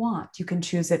game you want. You can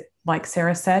choose it, like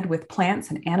Sarah said, with plants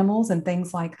and animals and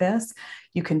things like this.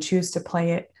 You can choose to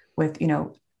play it with,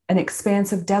 an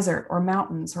expanse of desert or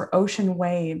mountains or ocean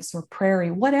waves or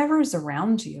prairie, whatever's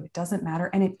around you. It doesn't matter.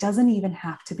 And it doesn't even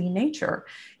have to be nature.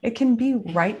 It can be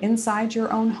right inside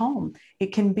your own home.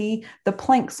 It can be the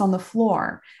planks on the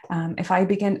floor. If I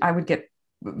begin, I would get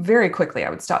very quickly, I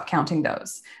would stop counting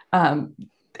those. And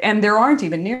there aren't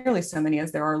even nearly so many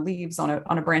as there are leaves on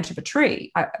a branch of a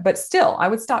tree. But still, I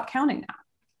would stop counting that,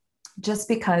 just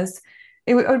because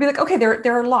it would be like, okay,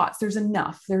 there are lots. There's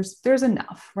enough. There's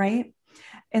enough, right?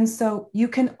 And so you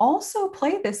can also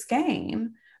play this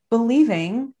game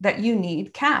believing that you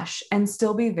need cash and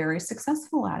still be very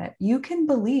successful at it. You can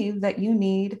believe that you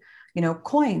need,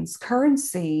 coins,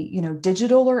 currency,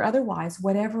 digital or otherwise,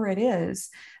 whatever it is,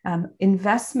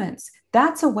 investments.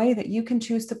 That's a way that you can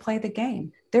choose to play the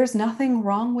game. There's nothing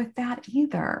wrong with that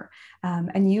either.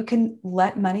 And you can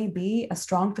let money be a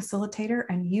strong facilitator,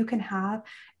 and you can have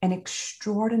an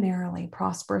extraordinarily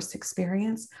prosperous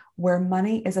experience where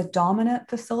money is a dominant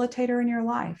facilitator in your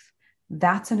life.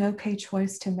 That's an okay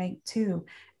choice to make too.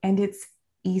 And it's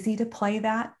easy to play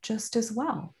that just as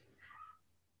well.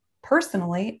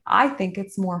 Personally, I think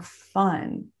it's more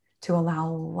fun to allow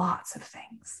lots of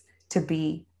things to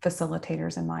be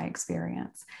facilitators in my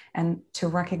experience, and to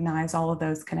recognize all of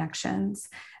those connections,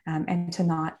 and to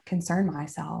not concern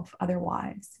myself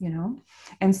otherwise,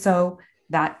 And so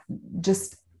that,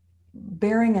 just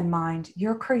bearing in mind,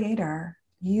 you're creator,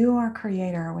 you are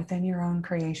creator within your own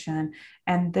creation.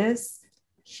 And this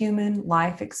human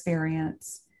life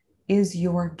experience is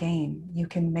your game. You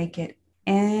can make it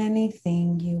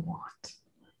anything you want.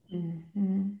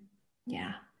 Mm-hmm.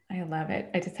 Yeah, I love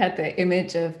it. I just had the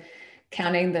image of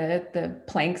counting the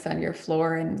planks on your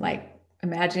floor and like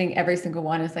imagining every single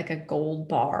one is like a gold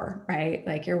bar, right?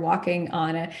 Like you're walking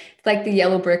on it's like the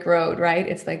yellow brick road, right?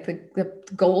 It's like the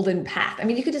golden path. I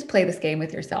mean, you could just play this game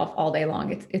with yourself all day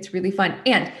long. It's really fun.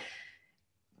 And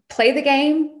play the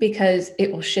game because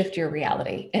it will shift your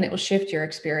reality and it will shift your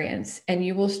experience, and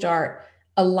you will start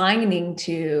aligning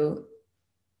to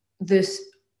this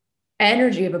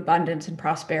energy of abundance and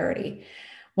prosperity.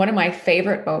 One of my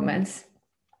favorite moments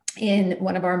in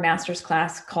one of our master's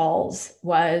class calls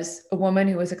was a woman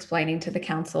who was explaining to the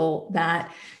council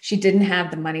that she didn't have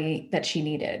the money that she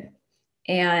needed.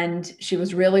 And she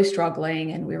was really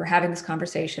struggling. And we were having this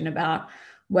conversation about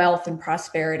wealth and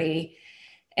prosperity.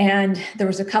 And there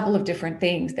was a couple of different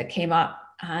things that came up.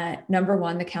 Number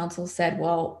one, the council said,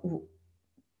 well,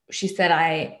 she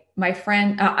said, my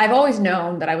friend, I've always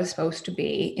known that I was supposed to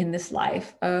be in this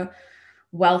life a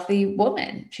wealthy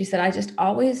woman. She said, I just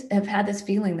always have had this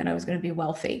feeling that I was going to be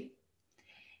wealthy.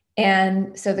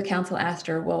 And so the council asked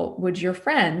her, well, would your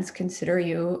friends consider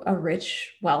you a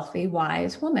rich, wealthy,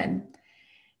 wise woman?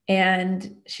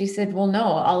 And she said, well, no,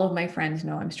 all of my friends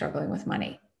know I'm struggling with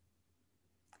money.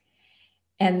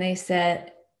 And they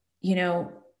said,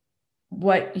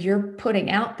 what you're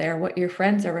putting out there, what your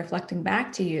friends are reflecting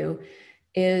back to you,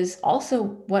 is also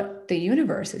what the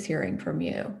universe is hearing from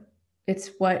you.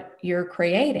 It's what you're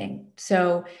creating.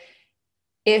 So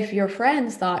if your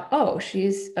friends thought, oh,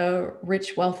 she's a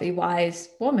rich, wealthy, wise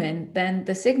woman, then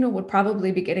the signal would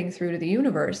probably be getting through to the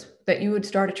universe that you would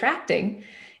start attracting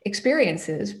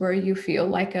experiences where you feel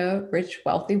like a rich,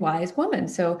 wealthy, wise woman.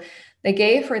 So they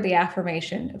gave her the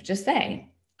affirmation of just saying,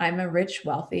 I'm a rich,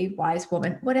 wealthy, wise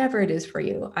woman, whatever it is for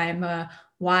you. I'm a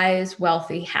wise,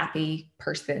 wealthy, happy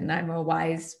person. I'm a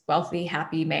wise, wealthy,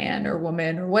 happy man or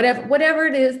woman or whatever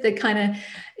it is that kind of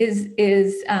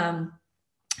is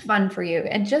fun for you.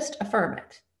 And just affirm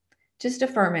it. Just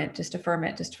affirm it, just affirm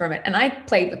it, just affirm it. And I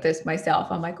played with this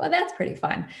myself. I'm like, well, that's pretty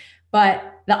fun.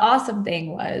 But the awesome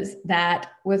thing was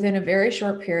that within a very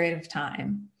short period of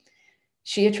time,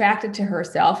 she attracted to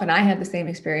herself, and I had the same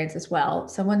experience as well.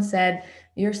 Someone said,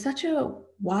 you're such a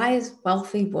wise,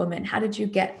 wealthy woman. How did you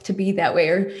get to be that way?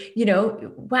 Or,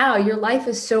 wow, your life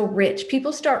is so rich.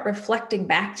 People start reflecting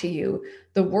back to you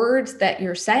the words that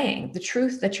you're saying, the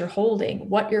truth that you're holding,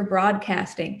 what you're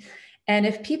broadcasting. And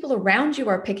if people around you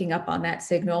are picking up on that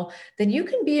signal, then you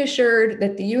can be assured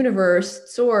that the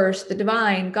universe, source, the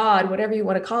divine, God, whatever you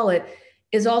want to call it,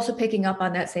 is also picking up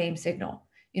on that same signal.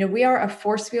 We are a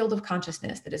force field of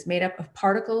consciousness that is made up of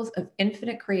particles of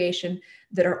infinite creation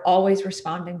that are always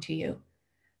responding to you.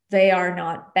 They are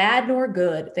not bad nor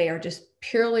good. They are just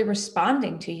purely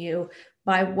responding to you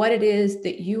by what it is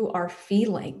that you are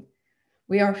feeling.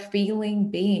 We are feeling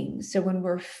beings. So when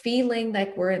we're feeling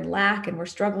like we're in lack and we're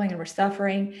struggling and we're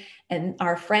suffering, and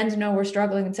our friends know we're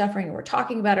struggling and suffering, and we're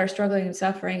talking about our struggling and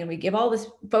suffering, and we give all this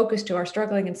focus to our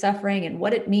struggling and suffering and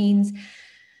what it means,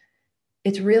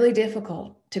 it's really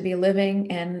difficult to be living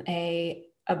in a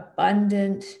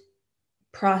abundant,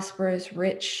 prosperous,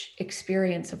 rich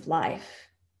experience of life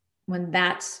when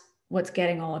that's what's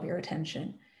getting all of your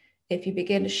attention. If you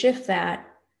begin to shift that,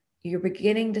 you're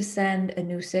beginning to send a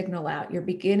new signal out. You're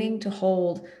beginning to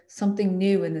hold something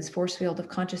new in this force field of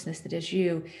consciousness that is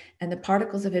you, and the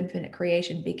particles of infinite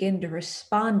creation begin to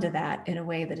respond to that in a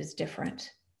way that is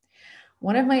different.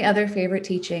 One of my other favorite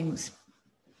teachings,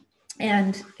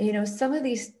 and some of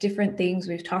these different things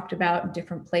we've talked about in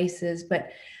different places,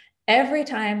 but every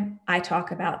time I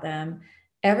talk about them,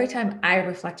 every time I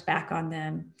reflect back on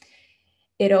them,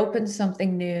 it opens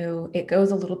something new. It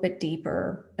goes a little bit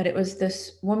deeper. But it was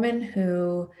this woman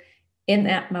who, in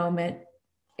that moment,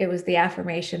 it was the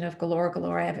affirmation of galore,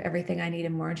 galore, I have everything I need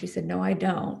and more. And she said, no, I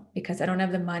don't, because I don't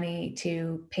have the money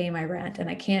to pay my rent and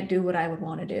I can't do what I would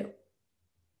want to do.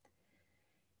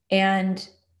 And,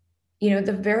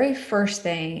 the very first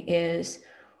thing is,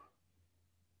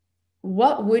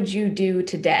 what would you do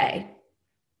today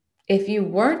if you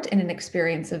weren't in an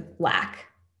experience of lack?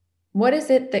 What is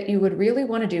it that you would really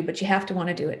want to do, but you have to want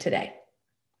to do it today?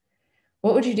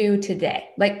 What would you do today?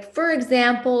 Like, for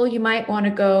example, you might want to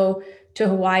go to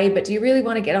Hawaii, but do you really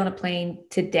want to get on a plane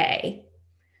today?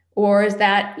 Or is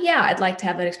that, yeah, I'd like to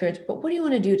have that experience, but what do you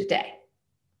want to do today?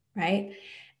 Right?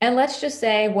 And let's just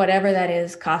say whatever that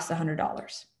is costs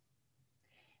 $100.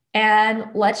 And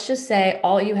let's just say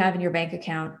all you have in your bank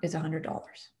account is $100.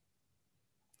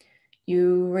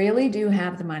 You really do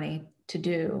have the money to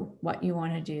do what you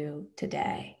want to do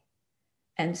today.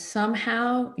 And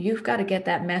somehow you've got to get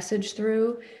that message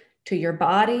through to your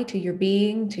body, to your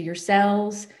being, to your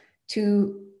cells,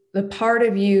 to the part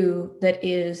of you that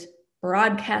is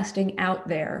broadcasting out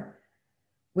there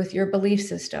with your belief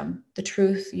system, the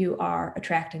truth you are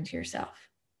attracting to yourself,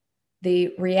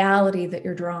 the reality that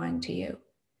you're drawing to you.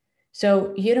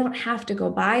 So you don't have to go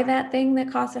buy that thing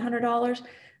that costs $100,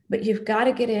 but you've got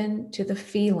to get into the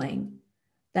feeling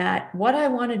that what I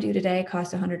want to do today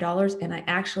costs $100 and I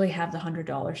actually have the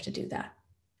 $100 to do that.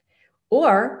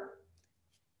 Or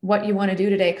what you want to do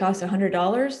today costs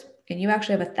 $100 and you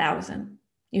actually have 1,000.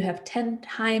 You have 10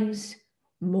 times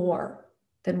more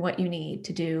than what you need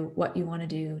to do what you want to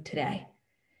do today.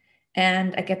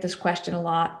 And I get this question a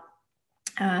lot.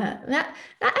 Not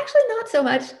actually not so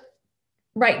much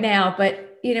right now,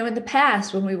 but in the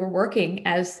past when we were working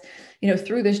as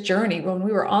through this journey, when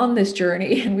we were on this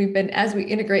journey, and we've been, as we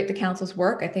integrate the council's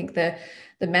work, I think the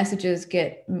messages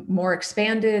get more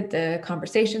expanded, the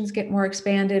conversations get more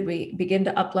expanded, we begin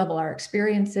to up-level our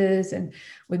experiences and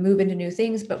we move into new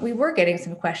things. But we were getting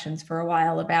some questions for a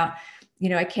while about,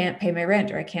 I can't pay my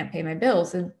rent or I can't pay my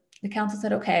bills. And the council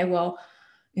said, okay, well,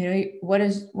 what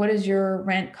is your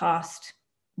rent cost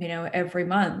every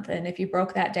month? And if you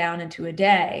broke that down into a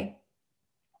day,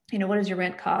 what does your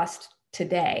rent cost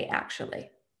today actually,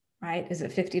 right? Is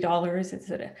it $50? Is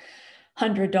it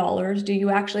 $100? Do you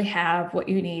actually have what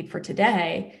you need for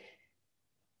today?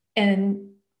 And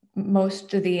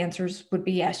most of the answers would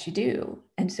be yes, you do.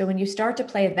 And so when you start to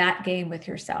play that game with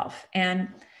yourself and,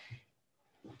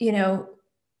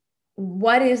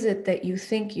 what is it that you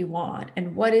think you want?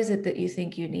 And what is it that you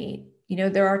think you need?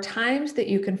 There are times that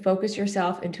you can focus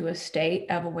yourself into a state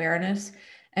of awareness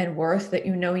and worth that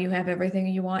you have everything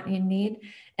you want and you need.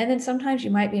 And then sometimes you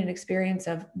might be in an experience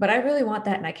of, but I really want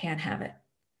that and I can't have it.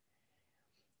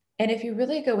 And if you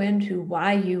really go into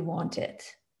why you want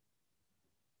it,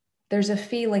 there's a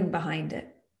feeling behind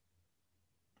it.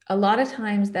 A lot of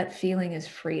times that feeling is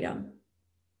freedom.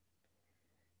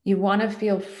 You want to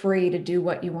feel free to do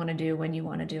what you want to do when you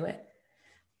want to do it.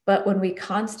 But when we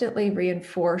constantly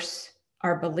reinforce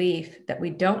our belief that we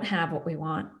don't have what we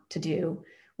want to do,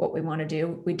 what we want to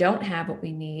do, we don't have what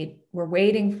we need, we're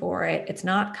waiting for it, it's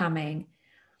not coming.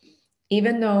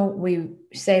 Even though we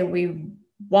say we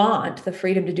want the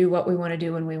freedom to do what we want to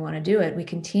do when we want to do it, we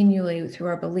continually, through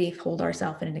our belief, hold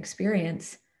ourselves in an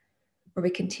experience where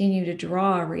we continue to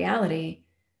draw a reality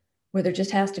where there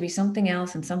just has to be something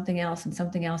else and something else and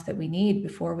something else that we need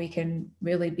before we can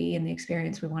really be in the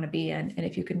experience we want to be in. And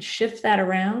if you can shift that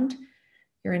around,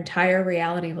 your entire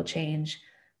reality will change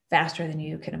faster than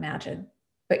you can imagine.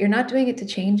 But you're not doing it to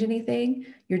change anything.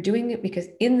 You're doing it because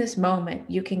in this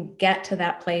moment, you can get to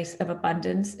that place of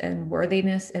abundance and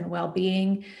worthiness and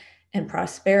well-being and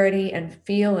prosperity and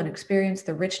feel and experience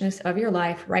the richness of your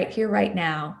life right here, right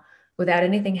now, without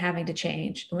anything having to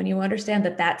change. When you understand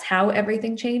that that's how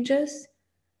everything changes,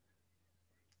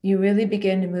 you really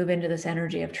begin to move into this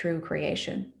energy of true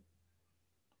creation,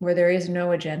 where there is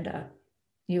no agenda.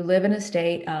 You live in a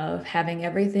state of having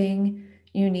everything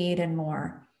you need and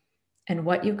more. And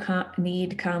what you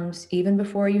need comes even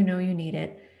before you know you need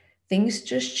it. Things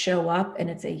just show up and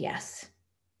it's a yes.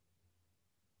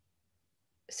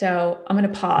 So I'm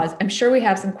going to pause. I'm sure we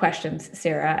have some questions,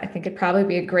 Sarah. I think it'd probably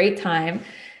be a great time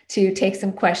to take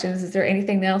some questions. Is there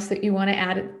anything else that you want to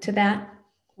add to that?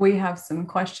 We have some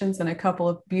questions and a couple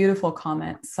of beautiful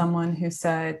comments. Someone who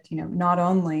said, not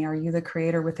only are you the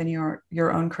creator within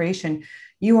your own creation,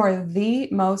 you are the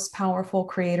most powerful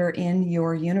creator in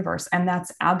your universe. And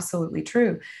that's absolutely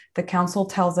true. The council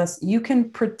tells us you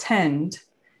can pretend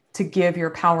to give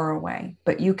your power away,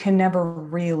 but you can never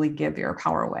really give your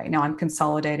power away. Now I'm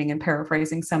consolidating and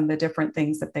paraphrasing some of the different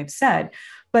things that they've said,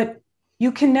 but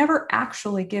You can never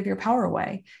actually give your power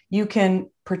away. You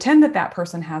can pretend that that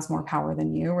person has more power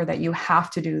than you, or that you have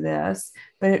to do this.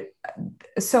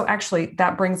 So actually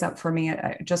that brings up for me,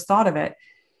 I just thought of it,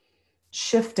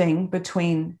 shifting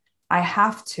between I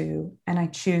have to and I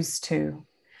choose to,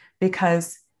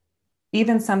 because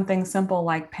even something simple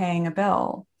like paying a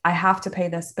bill, I have to pay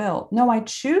this bill. No, I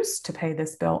choose to pay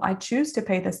this bill. I choose to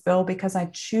pay this bill because I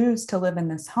choose to live in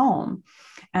this home,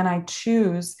 and I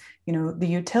choose, the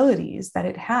utilities that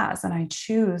it has, and I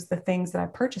choose the things that I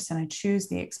purchase, and I choose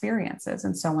the experiences,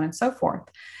 and so on and so forth.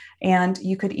 And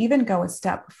you could even go a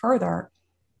step further.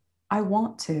 I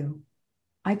want to,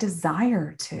 I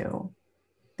desire to.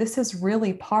 This is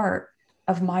really part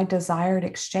of my desired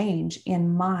exchange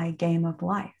in my game of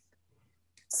life.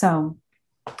 So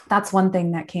that's one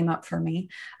thing that came up for me.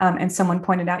 And someone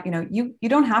pointed out, you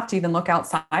don't have to even look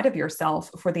outside of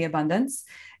yourself for the abundance.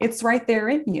 It's right there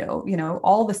in you.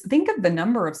 All this, think of the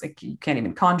number of, like, you can't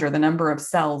even conjure the number of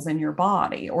cells in your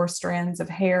body or strands of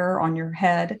hair on your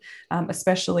head,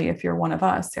 especially if you're one of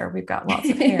us, Sarah, we've got lots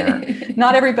of hair.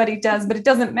 Not everybody does, but it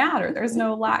doesn't matter. There's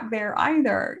no lack there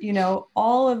either.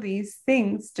 All of these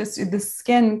things, just the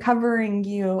skin covering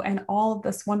you and all of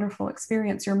this wonderful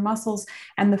experience, your muscles,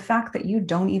 and the fact that you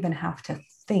don't even have to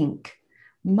think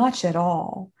much at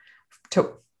all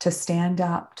to stand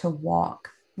up, to walk,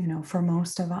 for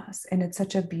most of us. And it's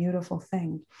such a beautiful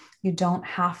thing. You don't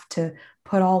have to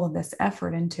put all of this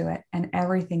effort into it, and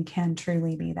everything can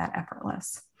truly be that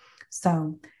effortless.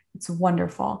 So it's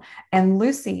wonderful. And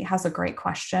Lucy has a great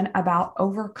question about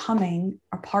overcoming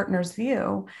a partner's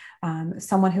view,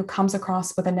 someone who comes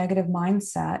across with a negative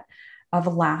mindset of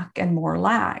lack and more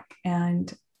lack.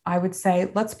 And I would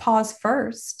say, let's pause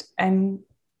first and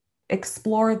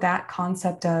explore that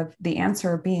concept of the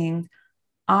answer being,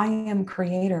 I am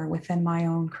creator within my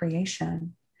own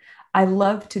creation. I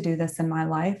love to do this in my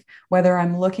life, whether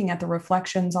I'm looking at the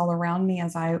reflections all around me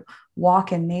as I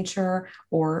walk in nature,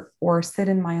 or sit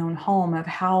in my own home, of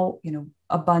how,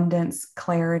 abundance,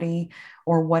 clarity,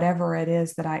 or whatever it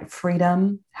is that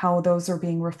freedom, how those are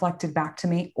being reflected back to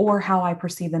me, or how I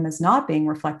perceive them as not being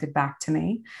reflected back to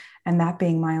me, and that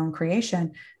being my own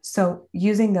creation. So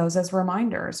using those as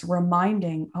reminders,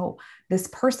 reminding, this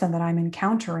person that I'm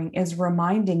encountering is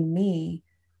reminding me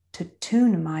to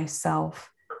tune myself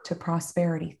to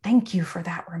prosperity. Thank you for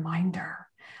that reminder.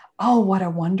 Oh, what a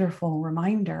wonderful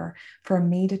reminder for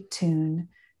me to tune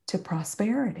to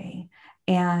prosperity.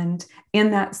 And in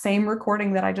that same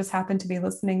recording that I just happened to be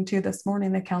listening to this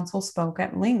morning, the council spoke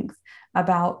at length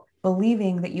about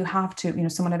believing that you have to,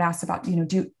 someone had asked about,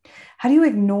 how do you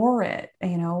ignore it?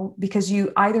 Because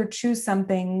you either choose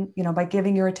something, by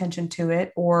giving your attention to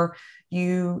it, or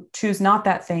you choose not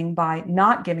that thing by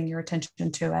not giving your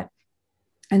attention to it.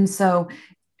 And so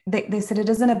they said it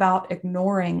isn't about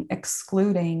ignoring,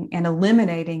 excluding, and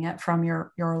eliminating it from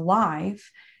your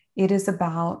life. It is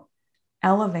about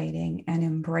elevating and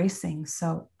embracing.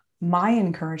 So my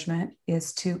encouragement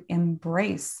is to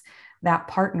embrace that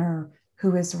partner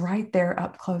who is right there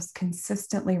up close,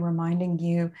 consistently reminding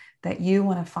you that you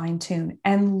want to fine tune,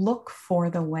 and look for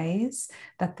the ways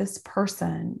that this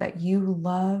person that you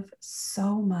love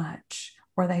so much,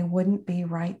 or they wouldn't be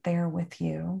right there with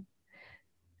you.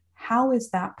 How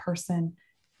is that person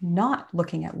not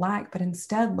looking at lack, but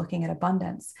instead looking at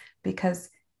abundance? Because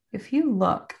if you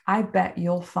look, I bet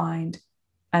you'll find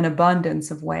an abundance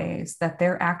of ways that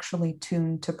they're actually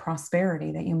tuned to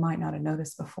prosperity that you might not have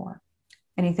noticed before.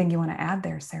 Anything you want to add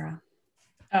there, Sarah?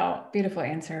 Oh, beautiful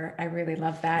answer. I really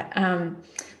love that.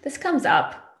 This comes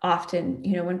up often,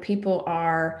 when people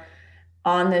are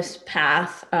on this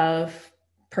path of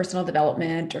personal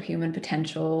development or human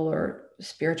potential or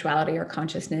spirituality or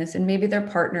consciousness, and maybe their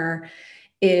partner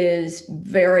is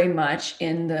very much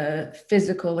in the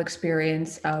physical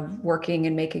experience of working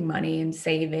and making money and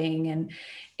saving,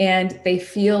 and they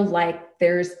feel like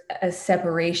there's a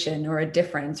separation or a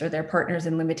difference, or their partner's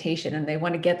in limitation, and they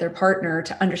want to get their partner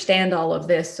to understand all of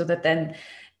this so that then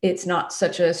it's not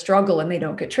such a struggle and they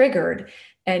don't get triggered.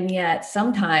 And yet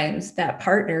sometimes that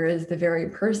partner is the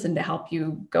very person to help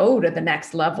you go to the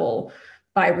next level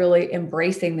by really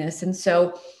embracing this. And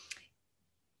so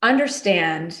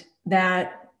understand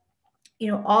that,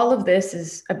 all of this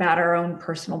is about our own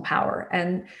personal power.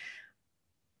 And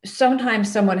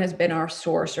sometimes someone has been our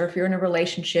source, or if you're in a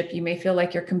relationship, you may feel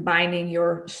like you're combining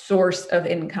your source of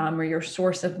income or your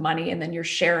source of money, and then you're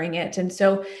sharing it. And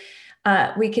so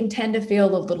we can tend to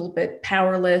feel a little bit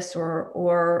powerless,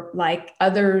 or like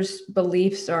others'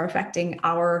 beliefs are affecting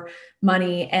our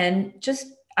money. And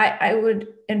I would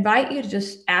invite you to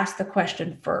just ask the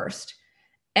question first: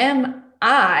 am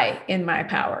I in my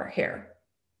power here?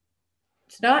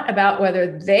 It's not about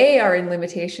whether they are in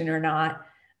limitation or not.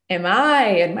 Am I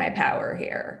in my power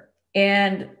here?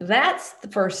 And that's the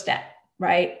first step,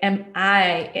 right? Am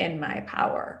I in my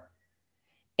power?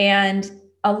 And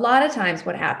a lot of times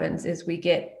what happens is we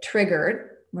get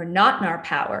triggered, we're not in our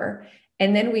power,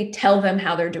 and then we tell them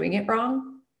how they're doing it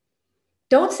wrong.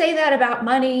 Don't say that about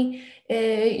money.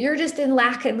 You're just in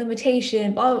lack and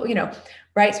limitation, blah,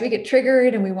 right? So we get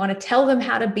triggered and we want to tell them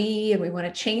how to be and we want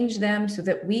to change them so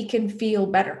that we can feel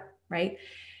better, right?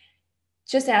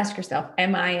 Just ask yourself,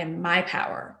 am I in my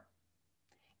power?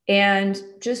 And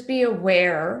just be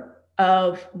aware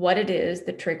of what it is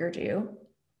that triggered you.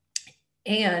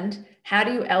 And how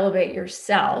do you elevate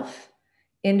yourself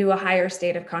into a higher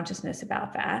state of consciousness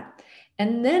about that?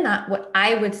 And then what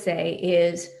I would say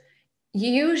is,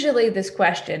 usually this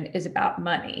question is about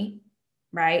money,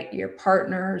 right? Your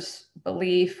partner's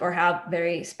belief or how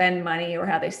they spend money or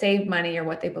how they save money or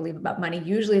what they believe about money.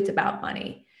 Usually it's about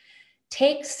money.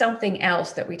 Take something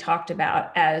else that we talked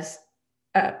about as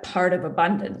a part of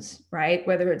abundance, right?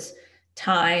 Whether it's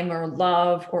time or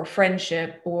love or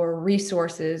friendship or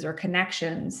resources or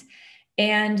connections,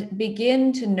 and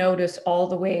begin to notice all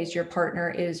the ways your partner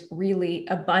is really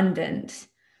abundant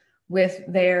with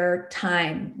their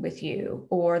time with you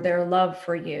or their love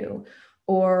for you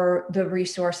or the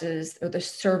resources or the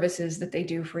services that they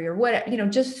do for you, or what,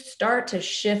 just start to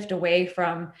shift away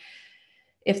from,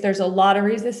 if there's a lot of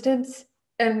resistance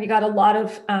and you got a lot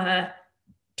of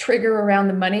trigger around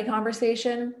the money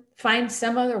conversation, find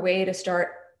some other way to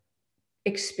start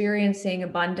experiencing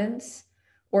abundance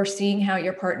or seeing how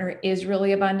your partner is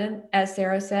really abundant, as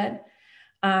Sarah said.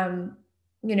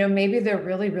 Maybe they're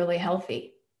really, really healthy.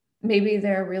 Maybe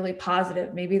they're really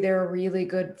positive. Maybe they're a really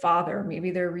good father.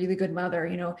 Maybe they're a really good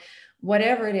mother.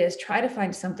 Whatever it is, try to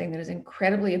find something that is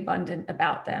incredibly abundant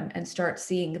about them and start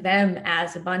seeing them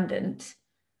as abundant.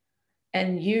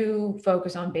 And you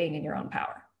focus on being in your own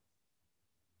power.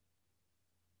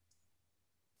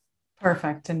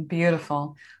 Perfect and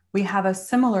beautiful. We have a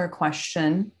similar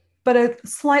question, but a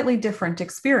slightly different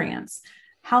experience.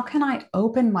 How can I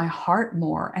open my heart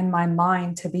more and my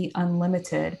mind to be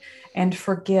unlimited and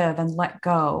forgive and let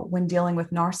go when dealing with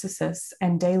narcissists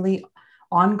and daily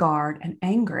on guard and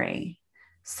angry?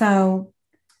 So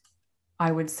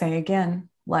I would say again,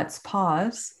 let's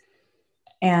pause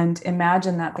and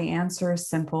imagine that the answer is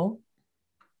simple.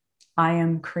 I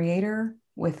am creator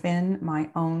within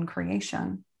my own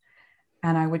creation.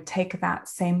 And I would take that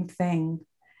same thing.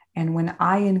 And when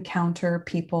I encounter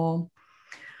people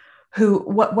who,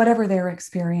 whatever their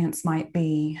experience might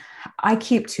be, I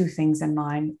keep two things in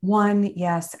mind. One,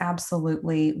 yes,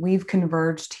 absolutely. We've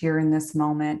converged here in this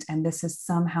moment, and this is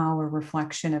somehow a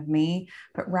reflection of me.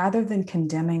 But rather than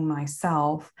condemning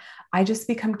myself, I just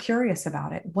become curious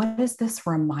about it. What is this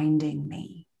reminding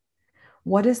me?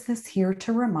 What is this here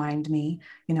to remind me,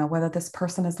 whether this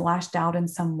person has lashed out in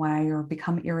some way or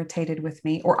become irritated with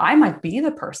me, or I might be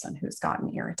the person who's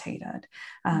gotten irritated,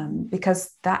 because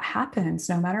that happens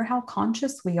no matter how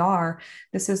conscious we are.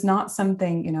 This is not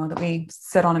something, that we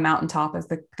sit on a mountaintop, as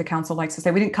the council likes to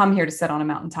say. We didn't come here to sit on a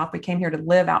mountaintop. We came here to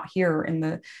live out here in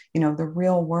the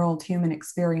real world human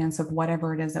experience of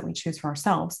whatever it is that we choose for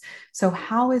ourselves. So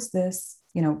how is this,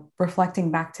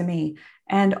 reflecting back to me?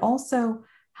 And also,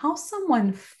 how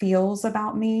someone feels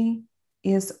about me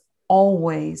is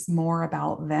always more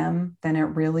about them than it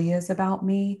really is about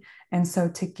me. And so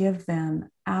to give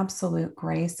them absolute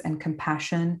grace and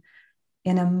compassion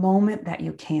in a moment that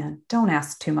you can, don't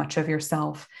ask too much of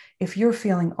yourself. If you're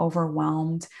feeling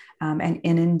overwhelmed and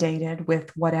inundated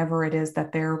with whatever it is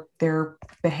that their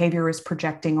behavior is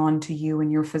projecting onto you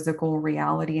and your physical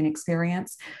reality and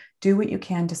experience, do what you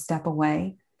can to step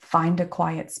away, find a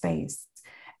quiet space.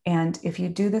 And if you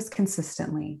do this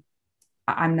consistently,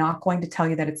 I'm not going to tell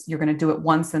you that you're going to do it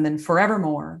once and then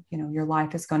forevermore. Your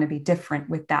life is going to be different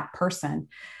with that person.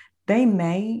 They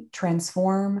may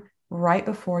transform right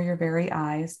before your very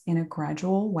eyes in a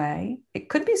gradual way. It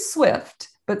could be swift,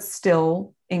 but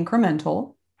still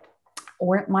incremental,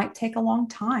 or it might take a long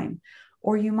time,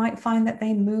 or you might find that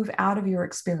they move out of your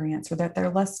experience or that they're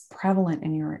less prevalent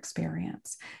in your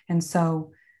experience. And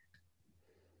so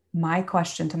my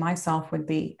question to myself would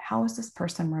be, how is this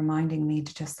person reminding me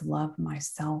to just love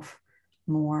myself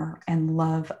more and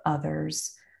love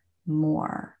others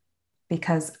more?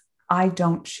 Because I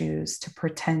don't choose to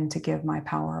pretend to give my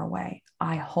power away.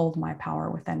 I hold my power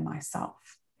within myself.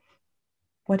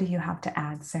 What do you have to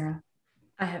add, Sarah?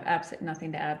 I have absolutely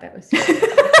nothing to add. That was so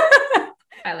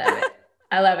I love it.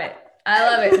 I love it. I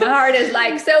love it. My heart is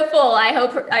so full. I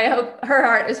hope her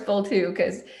heart is full too,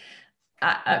 because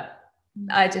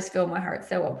I just feel my heart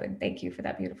so open. Thank you for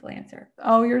that beautiful answer.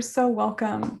 Oh, you're so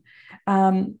welcome.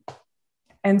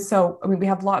 And so, I mean, we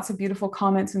have lots of beautiful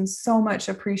comments and so much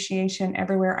appreciation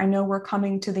everywhere. I know we're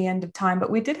coming to the end of time,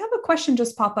 but we did have a question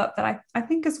just pop up that I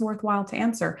think is worthwhile to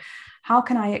answer. How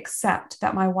can I accept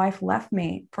that my wife left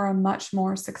me for a much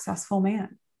more successful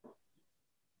man?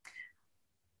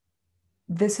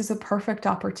 This is a perfect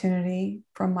opportunity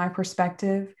from my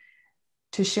perspective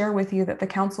to share with you that the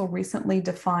council recently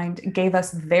gave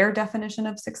us their definition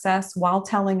of success while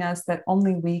telling us that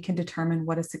only we can determine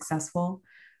what is successful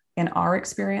in our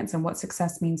experience and what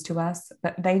success means to us.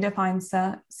 But they define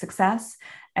success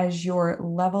as your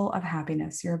level of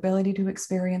happiness, your ability to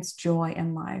experience joy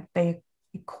in life. They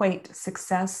equate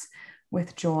success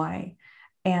with joy.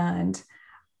 And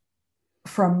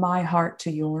from my heart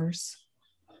to yours,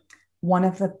 one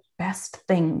of the best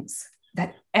things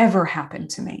that ever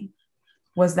happened to me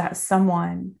was that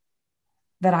someone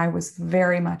that I was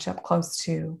very much up close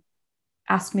to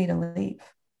asked me to leave.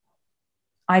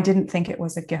 I didn't think it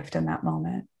was a gift in that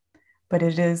moment, but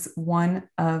it is one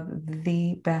of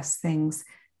the best things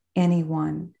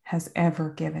anyone has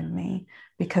ever given me,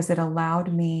 because it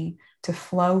allowed me to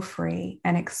flow free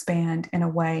and expand in a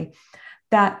way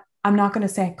that I'm not going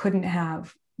to say I couldn't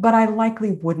have, but I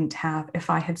likely wouldn't have if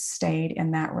I had stayed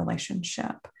in that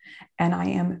relationship. And I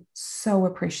am so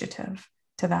appreciative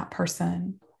to that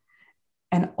person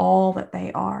and all that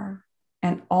they are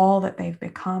and all that they've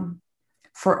become,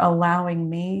 for allowing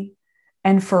me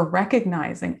and for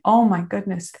recognizing, oh my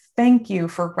goodness, thank you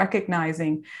for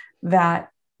recognizing that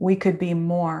we could be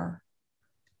more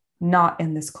not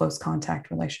in this close contact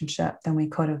relationship than we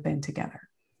could have been together.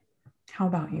 How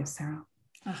about you, Sarah?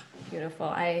 Oh,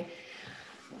 beautiful.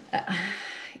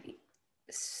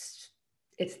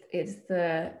 It's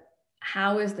the,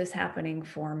 how is this happening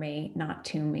for me, not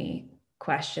to me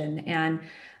question. And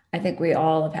I think we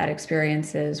all have had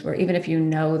experiences where even if you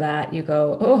know that, you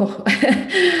go, oh,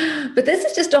 but this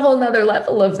is just a whole nother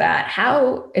level of that.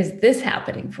 How is this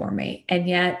happening for me? And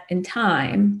yet in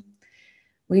time,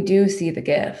 we do see the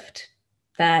gift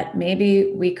that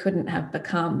maybe we couldn't have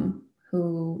become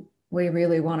who we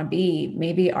really want to be.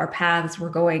 Maybe our paths were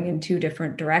going in two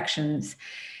different directions.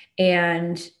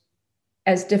 And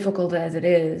as difficult as it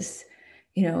is,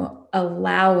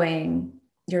 allowing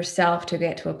yourself to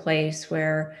get to a place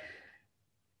where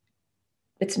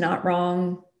it's not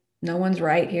wrong. No one's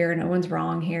right here. No one's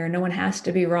wrong here. No one has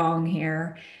to be wrong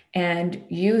here. And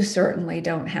you certainly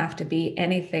don't have to be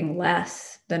anything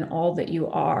less than all that you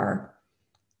are,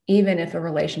 even if a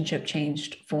relationship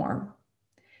changed form.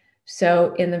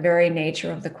 So in the very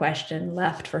nature of the question,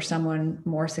 left for someone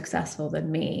more successful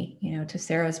than me, to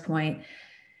Sarah's point,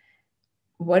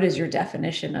 what is your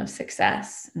definition of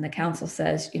success? And the council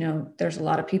says, there's a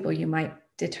lot of people you might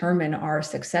determine are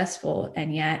successful,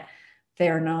 and yet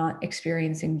they're not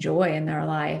experiencing joy in their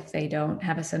life. They don't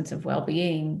have a sense of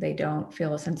well-being. They don't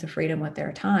feel a sense of freedom with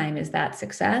their time. Is that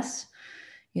success?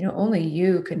 Only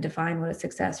you can define what is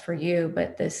success for you,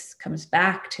 but this comes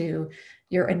back to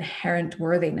your inherent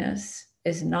worthiness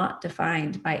is not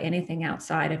defined by anything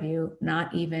outside of you,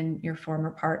 not even your former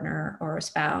partner or a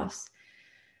spouse.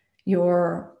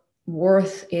 Your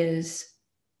worth is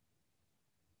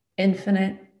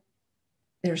infinite.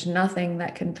 There's nothing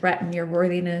that can threaten your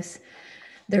worthiness.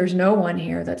 There's no one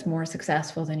here that's more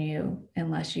successful than you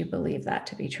unless you believe that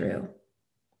to be true.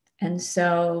 And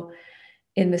so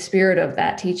in the spirit of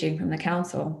that teaching from the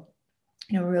council,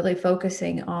 really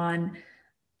focusing on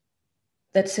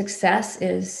that success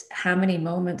is how many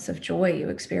moments of joy you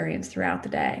experience throughout the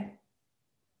day.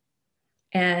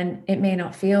 And it may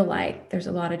not feel like there's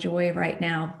a lot of joy right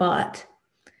now, but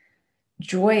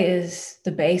joy is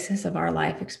the basis of our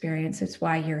life experience. It's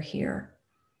why you're here.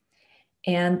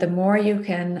 And the more you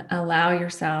can allow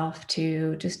yourself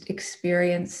to just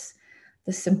experience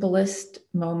the simplest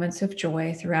moments of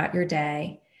joy throughout your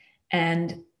day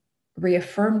and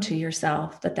reaffirm to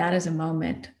yourself that that is a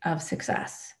moment of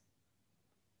success.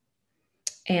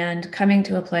 And coming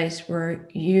to a place where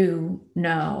you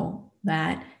know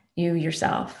that you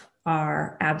yourself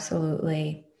are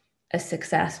absolutely a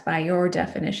success by your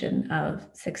definition of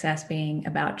success being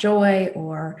about joy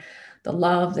or the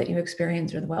love that you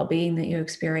experience or the well-being that you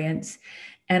experience.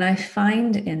 And I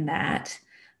find in that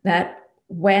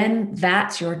when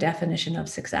that's your definition of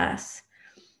success,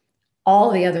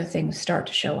 all the other things start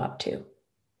to show up too.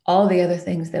 All the other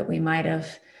things that we might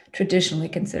have traditionally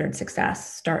considered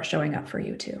success start showing up for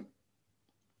you too.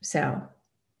 So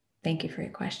thank you for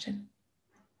your question.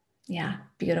 Yeah,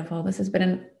 beautiful. This has been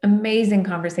an amazing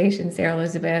conversation, Sarah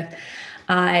Elizabeth.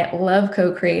 I love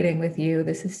co-creating with you.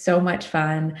 This is so much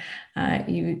fun.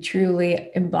 You truly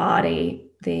embody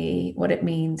what it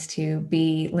means to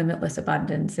be limitless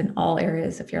abundance in all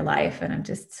areas of your life. And I'm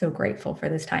just so grateful for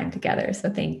this time together. So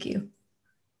thank you.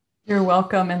 You're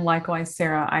welcome. And likewise,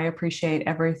 Sarah, I appreciate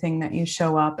everything that you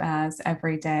show up as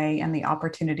every day and the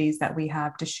opportunities that we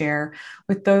have to share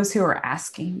with those who are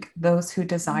asking, those who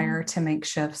desire to make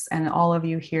shifts. And all of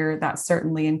you here, that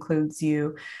certainly includes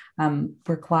you.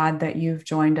 We're glad that you've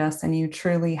joined us and you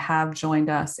truly have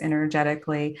joined us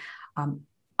energetically.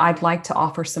 I'd like to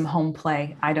offer some home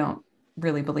play. I don't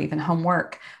really believe in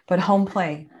homework, but home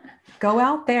play. Go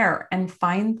out there and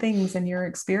find things in your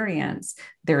experience.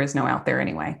 There is no out there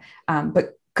anyway,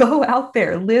 but go out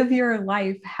there, live your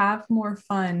life, have more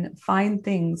fun, find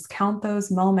things, count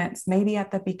those moments, maybe at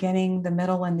the beginning, the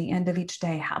middle, and the end of each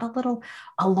day. Have a little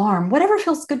alarm, whatever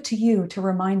feels good to you to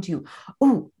remind you,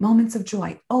 oh, moments of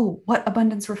joy. Oh, what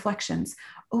abundance reflections.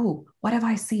 Oh, what have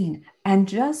I seen? And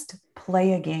just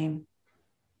play a game.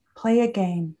 Play a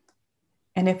game.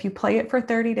 And if you play it for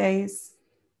 30 days,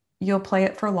 you'll play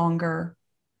it for longer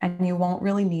and you won't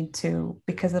really need to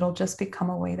because it'll just become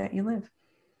a way that you live.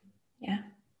 Yeah,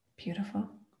 beautiful.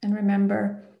 And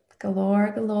remember,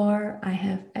 galore, galore, I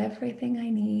have everything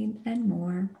I need and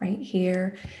more right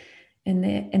here in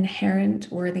the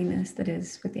inherent worthiness that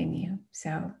is within you.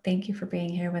 So thank you for being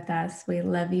here with us. We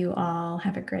love you all.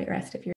 Have a great rest of your